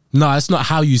 Right. No, that's not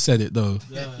how you said it, though.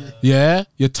 Yeah?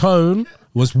 Your tone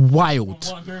was wild.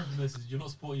 What I'm hearing from this is you're not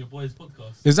supporting your boy's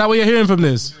podcast. Is that what you're hearing from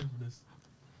this?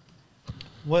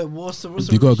 Wait, what's the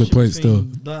You got a good point still.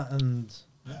 That and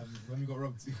When we got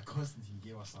robbed, Constantine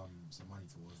gave us some money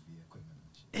towards the equipment.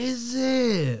 is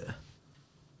it?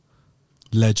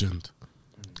 Legend.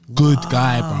 Good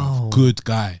guy, bro. Good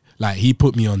guy. Like, he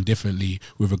put me on differently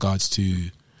with regards to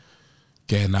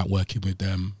getting that working with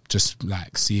them. Just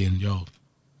like seeing, yo,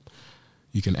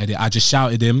 you can edit. I just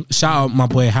shouted him. Shout out my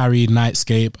boy Harry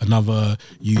Nightscape, another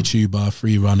YouTuber,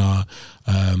 free runner.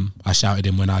 I shouted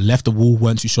him when I left the wall.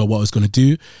 Weren't too sure what I was going to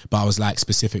do, but I was like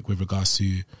specific with regards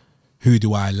to who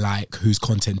do I like, whose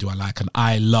content do I like. And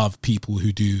I love people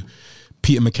who do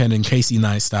Peter McKinnon, Casey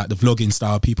Neistat, the vlogging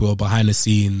style, people who are behind the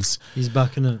scenes. He's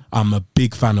back in it. I'm a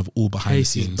big fan of all behind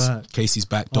Casey's the scenes. back. Casey's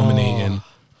back, dominating.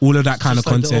 All of that kind of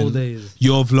Just like the old content. days.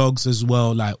 Your vlogs as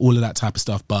well, like all of that type of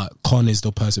stuff. But Con is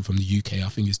the person from the UK. I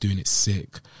think is doing it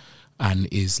sick. And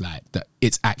is like that.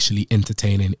 It's actually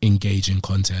entertaining, engaging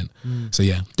content. So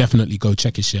yeah, definitely go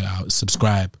check his shit out.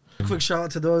 Subscribe. Quick shout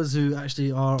out to those who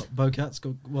actually are Bocats.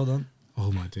 Well done.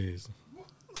 Oh my days.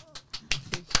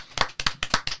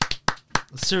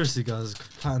 Seriously, guys,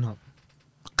 pattern up.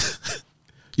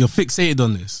 You're fixated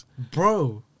on this.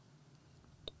 Bro.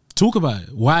 Talk about it.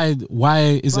 Why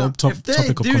is it a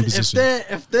topic of conversation?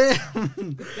 If they're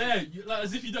Yeah, like,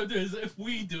 as if you don't do it, as if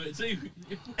we do it too.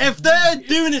 if they're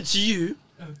doing it to you,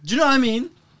 do you know what I mean?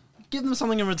 Give them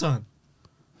something in return.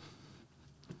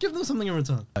 Give them something in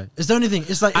return. It's the only thing.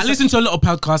 It's like I listen to a lot of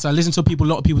podcasts. I listen to a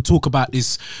lot of people talk about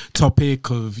this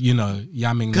topic of,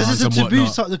 yamming because lines it's a and taboo.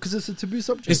 whatnot. Because it's a taboo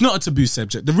subject. It's not a taboo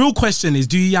subject. The real question is,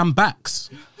 do you yam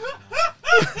backs?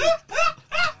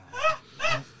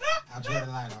 I draw the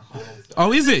line. I can't.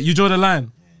 Oh, is it? You draw the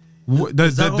line?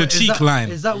 The cheek line.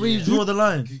 Is that where you draw the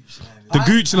line? The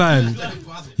gooch line.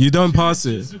 You don't pass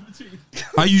it.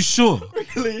 Are you sure?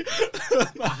 Really?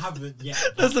 I haven't yet.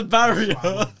 That's a barrier.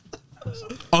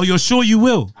 Oh, you're sure you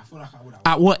will? I feel like I would.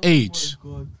 At what age?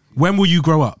 When will you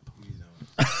grow up?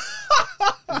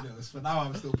 For now,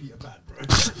 I'm still Peter Pan, bro.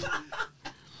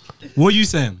 What are you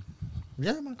saying?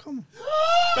 Yeah, man, come on.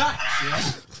 Back,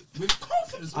 yeah. With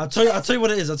confidence. I'll tell you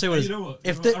what it is. You know what?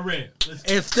 If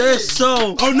they're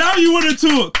so Oh, now you want to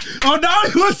talk. Oh, now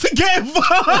he wants to get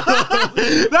involved.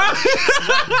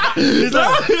 he's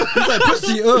like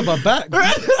pussy my back.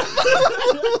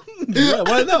 Yeah,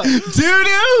 why not?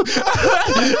 Doo-doo.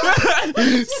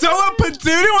 Someone put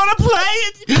doo-doo on a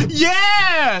plate.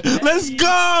 Yeah. Let's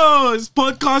go. This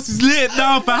podcast is lit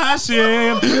now for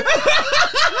Hashim.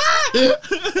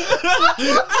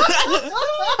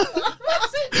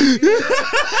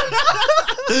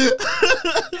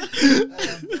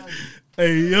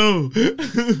 Hey, yo.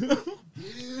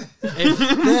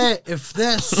 If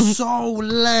they're so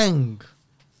lang,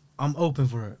 I'm open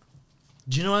for it.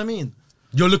 Do you know what I mean?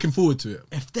 You're looking forward to it.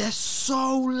 If they're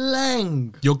so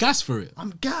lang, You're gassed for it.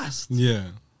 I'm gassed. Yeah.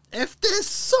 If they're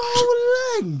so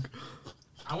lang,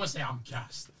 I won't say I'm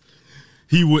gassed.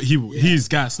 He's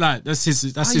gassed. Like that's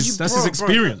his bro,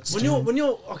 experience. When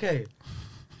you're okay.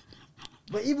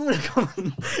 But even when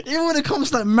it comes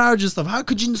to like marriage and stuff, how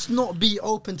could you just not be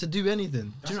open to do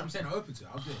anything? That's what I'm saying. I'm open to it.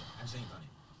 I'll do it. I just ain't done it.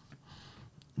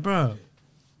 Bro.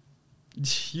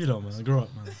 You don't, man. Grow up,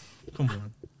 man.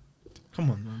 Come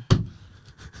on, man.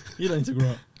 You don't need to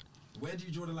grow up. Where do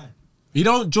you draw the line? You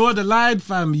don't draw the line,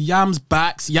 fam. Yams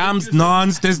backs, yams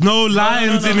nons. There's no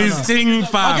lines in his thing,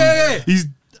 fam. Okay. He's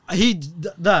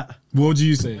That. What do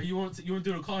you say? You want to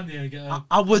do a Kanye and get a...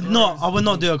 I would not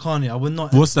do a Kanye. I would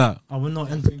not. What's that? I would not.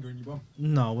 Finger in your bum.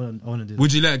 No, I wouldn't do that.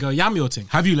 Would you let it go? Yam your thing.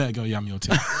 Have you let it go? Yam your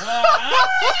thing.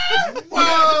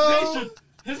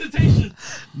 Hesitation.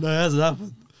 No, it hasn't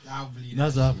happened. I'll believe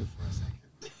That's that happened. for a second.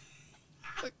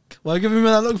 Why give me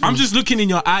that look? For I'm me? just looking in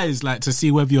your eyes, like to see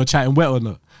whether you're chatting wet or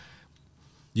not.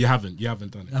 You haven't done I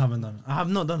it. haven't done it. I have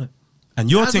not done it. And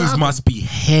your Hasn't things happened. must be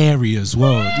hairy as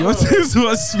well. Your things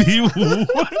must be.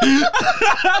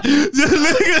 Just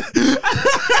look at-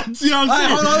 See what I'm saying?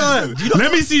 Hold on.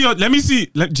 Let me see.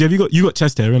 Have you got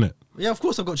chest hair in it? Yeah, of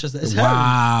course I've got chest. It's hairy.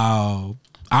 Wow.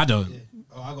 I don't.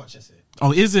 Oh, I got chest hair.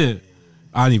 Oh, is it?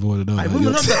 I don't even want to know. Hey, about women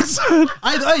your love chest.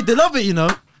 that. They love it, you know.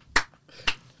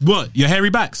 What? Your hairy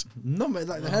backs? No, but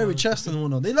like the hairy chest and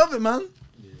whatnot. They love it, man. Do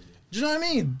you know what I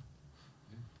mean?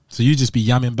 So you just be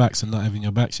yamming backs and not having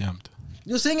your backs yammed?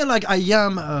 You're saying it like I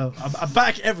am a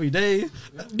back every day.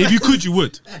 If you could, you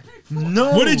would.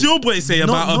 No. What did your boy say No,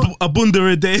 about no. a bunda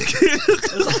a day? What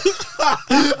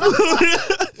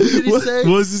did he say?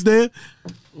 What was his name?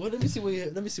 Well, let me see what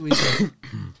you said.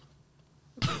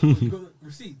 You got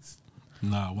receipts?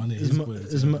 Nah, one of It's his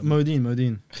boys.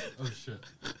 Modine. Oh shit.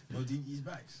 Modine eats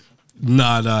backs.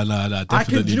 Nah,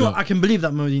 definitely not. I can believe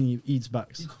that Modine eats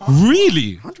backs.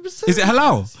 Really? 100%. Is it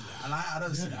halal? I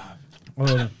don't see that. Hold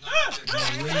on.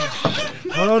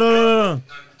 Hold on.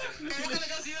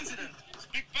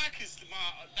 Big back is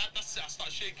that's it. I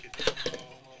start shaking.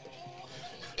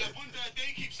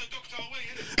 They keeps the doctor away,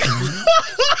 innit?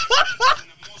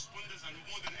 Most wonders and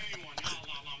more than anyone. Ya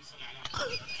Allah, Allahumma salli ala.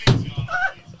 Please, ya Allah,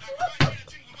 please. Like, when I hear a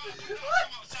thing about it, I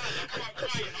come outside, I come out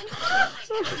crying, I come out depressed, I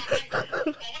come out angry.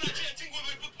 But when I hear a thing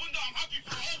with a good bunda, I'm happy for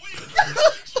the whole week.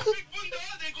 Chicks with big bunda,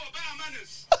 they got better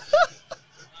manners. I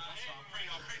pray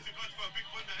to God for a big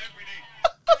bunda every day.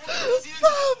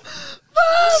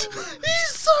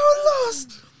 He's so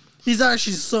lost. He's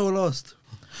actually so lost.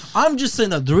 I'm just saying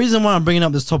that the reason why I'm bringing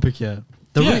up this topic here,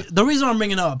 the reason I'm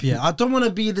bringing it up here, I don't want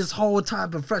to be this whole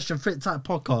type of fresh and fit type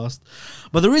podcast,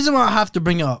 but the reason why I have to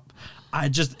bring it up,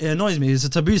 it annoys me. It's a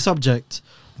taboo subject,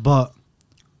 but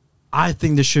I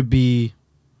think there should be,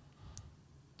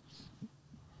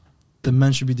 the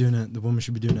men should be doing it, the women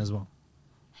should be doing it as well.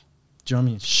 Do you know what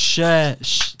I mean? Share.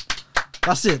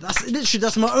 That's it.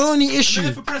 That's my only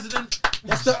issue. For president.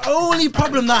 That's the only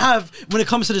problem that I have when it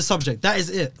comes to this subject. That is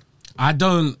it. I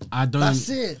don't. That's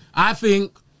it. I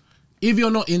think if you're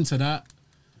not into that,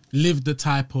 live the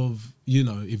type of, you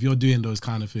know, if you're doing those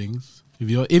kind of things, if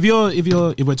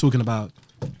we're talking about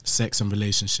sex and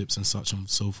relationships and such and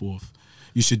so forth,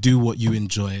 you should do what you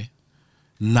enjoy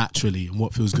naturally and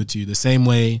what feels good to you. The same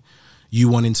way you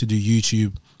wanting to do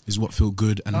YouTube is what feel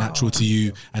good and natural to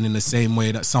you, and in the same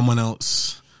way that someone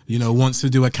else, you know, wants to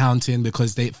do accounting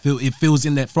because it feels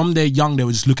in there from they're young, they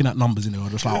were just looking at numbers and they were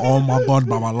just like, oh my god,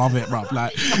 bruv, I love it, bruv.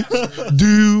 Like,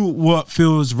 do what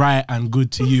feels right and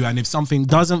good to you, and if something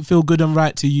doesn't feel good and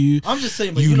right to you, I'm just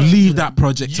saying, but you don't leave need to- that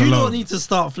project You alone. don't need to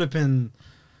start flipping.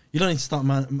 You don't need to start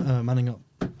manning up.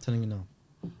 I'm telling you now.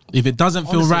 If it doesn't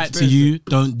feel Honestly, right to experience you,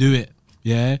 don't do it.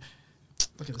 Yeah,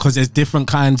 because there's different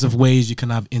kinds of ways you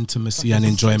can have intimacy and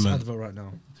enjoyment. Advert right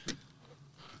now.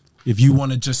 If you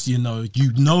want to just, you know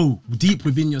deep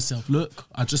within yourself, look,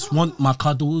 I just want my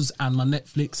cuddles and my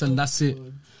Netflix and that's it.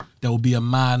 There will be a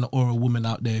man or a woman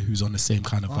out there who's on the same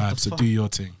kind of vibe. So do your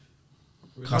thing.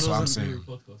 That's what I'm saying.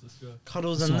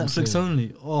 Cuddles and That's what I'm Netflix saying.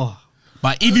 only. Oh,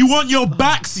 But if you want your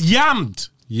backs yammed,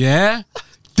 yeah,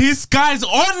 this guy's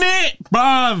on it,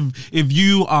 bruv. If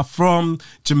you are from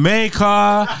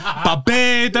Jamaica,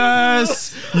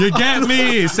 Barbados, you get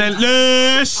me, St.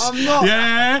 Louis, I'm not.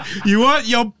 yeah, you want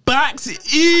your backs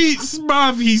eats,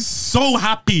 bruv. He's so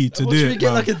happy to what do should we it,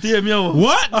 get bruv. like a DM, yo?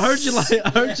 What? I heard you.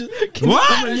 Can What?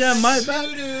 You come and, yeah, my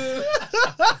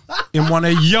bad. In one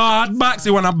of yard backs,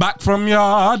 you want a back from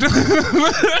yard.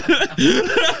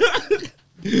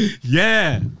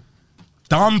 Yeah.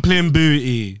 Dumpling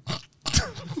booty.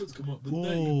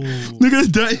 Oh, Look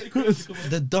at that.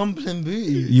 the dumpling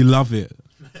booty. You love it.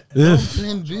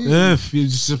 Dumpling booty. You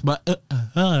just, but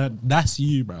that's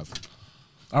you, bruv.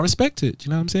 I respect it. You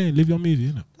know what I'm saying? Live your movie,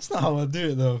 you know. That's not how I do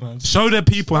it, though, man. Show the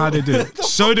people how they do it.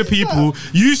 Show the people.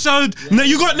 You showed. No,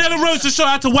 you got Nella Rose to show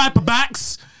how to wipe her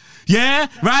backs. Yeah.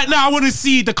 Right now, I want to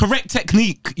see the correct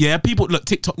technique. Yeah. People, look.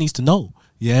 TikTok needs to know.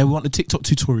 Yeah. We want the TikTok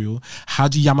tutorial. How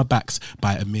do you yam her backs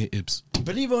by Amir Ibs?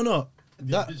 Believe it or not,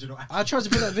 I tried to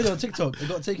put that video on TikTok. It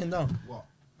got taken down. What?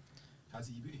 How's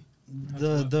it be?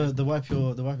 The wipe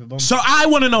your bum. So I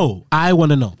want to know.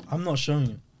 I'm not showing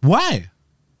you, Why?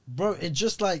 bro. It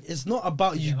just like it's not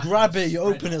about you grab it, you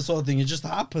open it, sort of thing. It just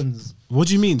happens. What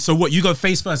do you mean? So what? You go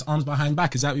face first, arms behind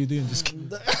back. Is that what you're doing? Just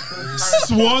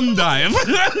swan dive.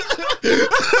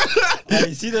 Hey,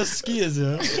 you see those skiers,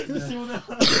 yeah?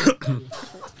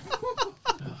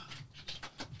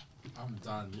 I'm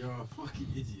done. You're a fucking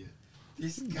idiot.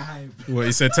 This guy, What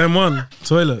he said? 10-1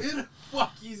 toilet. who the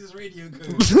fuck uses radio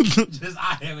code? Just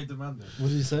out here with the man there. What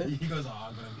did you say? He goes, oh,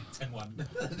 I'm gonna be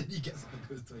 10-1. And then he gets up and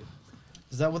goes to it.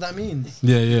 Is that what that means?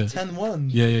 Yeah, yeah. 10-1.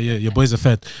 Yeah. Your boys are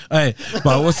fed. Hey,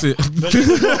 but what's it?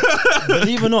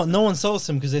 Believe it or not, no one sells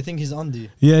him because they think he's undie.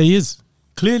 Yeah, he is.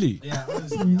 Clearly. Yeah,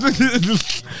 honestly.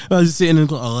 I was just sitting and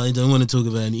going, oh, I don't want to talk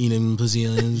about eating pussy.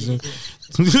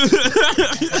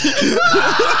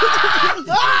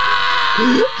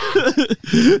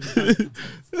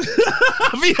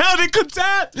 Have you held in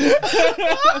contempt?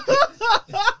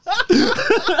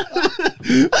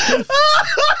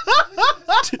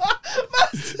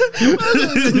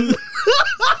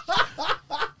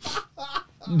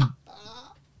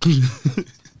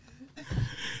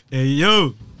 Hey,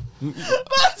 yo.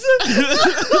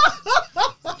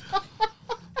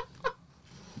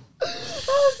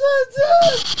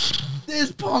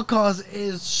 This podcast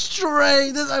is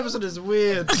straight. This episode is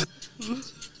weird.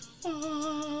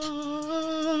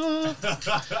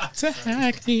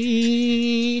 Tag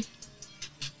me.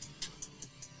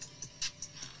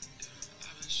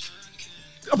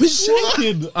 I've been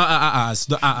shaking.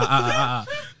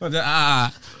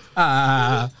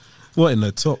 What in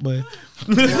the top, boy?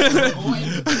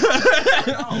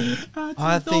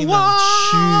 I think that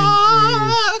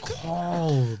tune is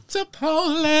cold. To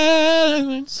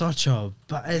Poland.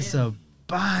 It's a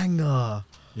banger.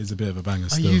 It's a bit of a banger Are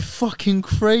still. you fucking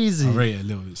crazy? I rate it a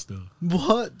little bit still.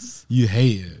 What? You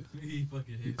hate it. He fucking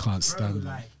You hits. can't stand it.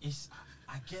 Like, it's,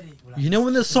 I get it. Like, You know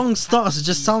when the song starts, it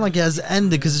just sounds like it has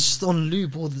ended because it's just on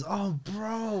loop. All this. Oh,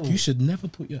 bro. You should never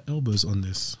put your elbows on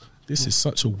this. This is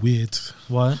such a weird.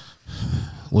 What?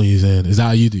 What are you saying? Is that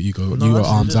how you do? You go, No, you I got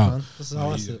just arms did, out. man. This is how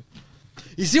I you see go. it.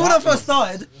 You see when I first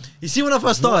started? You see when I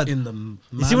first started? In the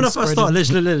You see when I first started? Lish.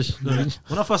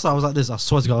 When I first started, I was like this. I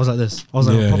swear to God, I was like this. I was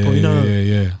like, proper, you know.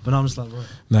 yeah. But now I'm just like, bro.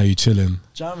 Now you chilling.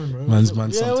 Jamming, bro. Man, Yeah,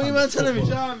 what are you man sometimes telling me?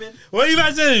 football. Jamming. What are you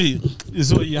man telling me? This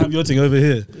is what you have your thing over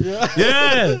here.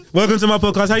 Yeah. Welcome to my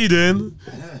podcast. How you doing?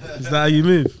 Is that how you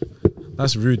move?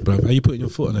 That's rude, bro. How you putting your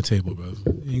foot on the table, bro?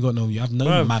 You have no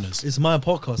Bro, manners. It's my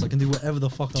podcast. I can do whatever the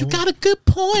fuck I You want. got a good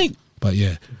point. But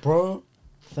yeah, Bro,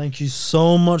 thank you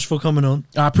so much for coming on.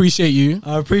 I appreciate you.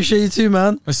 I appreciate you too,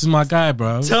 man. This is my guy,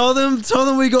 bro. Tell them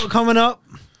we got coming up.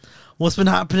 What's been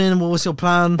happening? What was your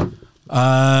plan?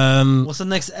 What's the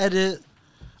next edit?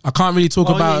 I can't really talk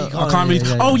Oh, yeah, about. you can't, I can't really.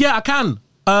 yeah. Oh yeah, I can.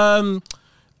 Alhan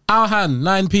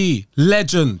 9p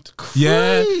legend.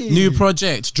 Yeah, new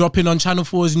project dropping on Channel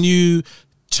 4's new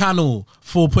channel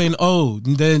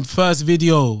 4.0. The first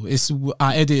video.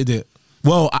 I edited it.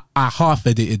 Well, I half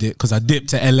edited it because I dipped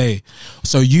to LA.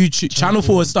 So YouTube Channel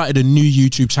 4 has started a new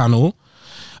YouTube channel,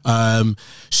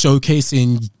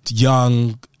 showcasing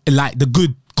young, like the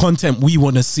good content we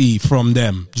want to see from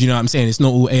them. Do you know what I'm saying? It's not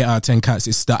all 8 out of 10 cats.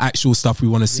 It's the actual stuff we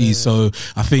want to see. So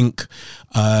I think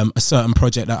a certain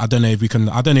project that I don't know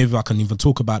if I can even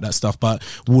talk about that stuff, but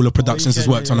Waller Productions has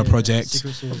worked on a project.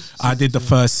 I did the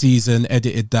first season,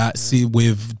 edited that, see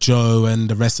with Joe and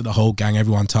the rest of the whole gang.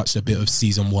 Everyone touched a bit of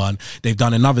season 1. They've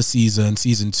done another season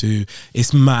 2.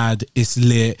 It's mad, it's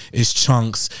lit, it's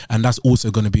chunks, and that's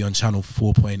also going to be on Channel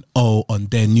 4.0 on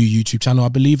their new YouTube channel, I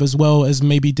believe, as well as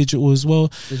maybe digital as well.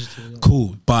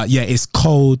 Cool. But yeah, it's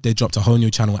cold. They dropped a whole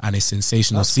new channel and it's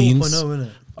sensational scenes. 4.0, isn't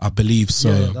it? I believe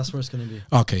so. Yeah, that's where it's going to be.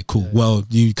 Okay, cool. Well,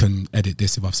 you can edit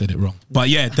this if I've said it wrong. But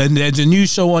yeah, then there's a new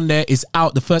show on there. It's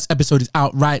out. The first episode is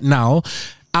out right now.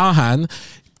 Alhan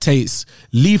takes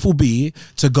Lethal B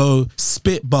to go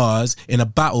spit bars in a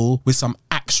battle with some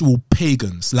actual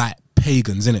pagans, like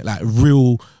pagans, innit? Like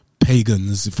real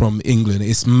pagans from England.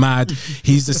 It's mad.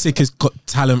 He's the sickest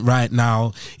talent right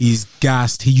now. He's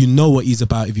gassed. You know what he's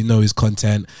about if you know his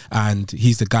content, and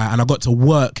he's the guy. And I got to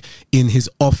work in his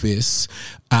office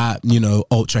at, you know,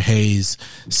 Ultra Haze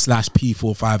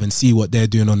 /P45 and see what they're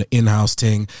doing on the in-house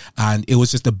thing. And it was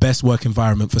just the best work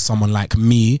environment for someone like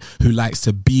me who likes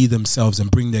to be themselves and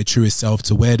bring their truest self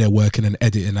to where they're working and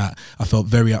editing at. I felt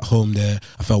very at home there.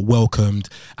 I felt welcomed,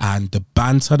 and the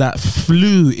banter that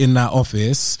flew in that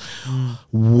office,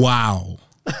 wow.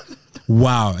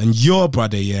 Wow. And your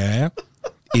brother, yeah,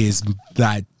 is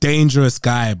that dangerous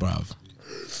guy, bruv.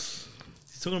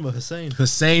 He's talking about Hussein.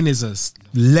 Hussein is a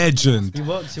legend. He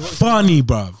works Funny,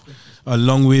 bruv.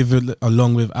 Along with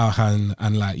Alhan,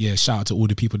 and like, yeah, shout out to all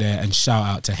the people there, and shout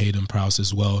out to Hayden Prowse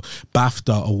as well.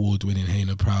 BAFTA award winning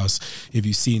Hayden Prowse. If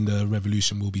you've seen The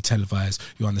Revolution will be televised,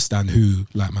 you understand who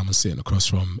like man was sitting across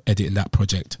from editing that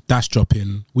project. That's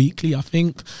dropping weekly, I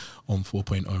think, on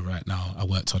 4.0 right now. I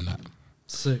worked on that.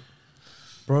 Sick.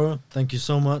 Bro, thank you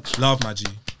so much. Love, my G.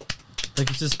 Thank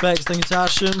you to Specs. Thank you to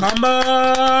Asham. Come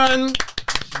on!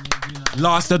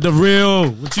 Last of the real.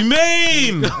 What you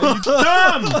mean? Are you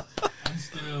dumb?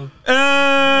 I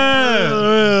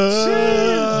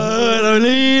don't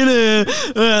need it.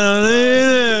 I don't need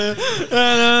it.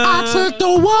 I took the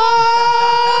walk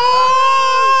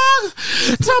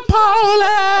to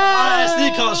Poland. Alright,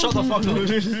 Sneak, shut the fuck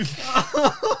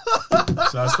up.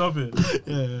 Shall I stop it?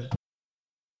 Yeah.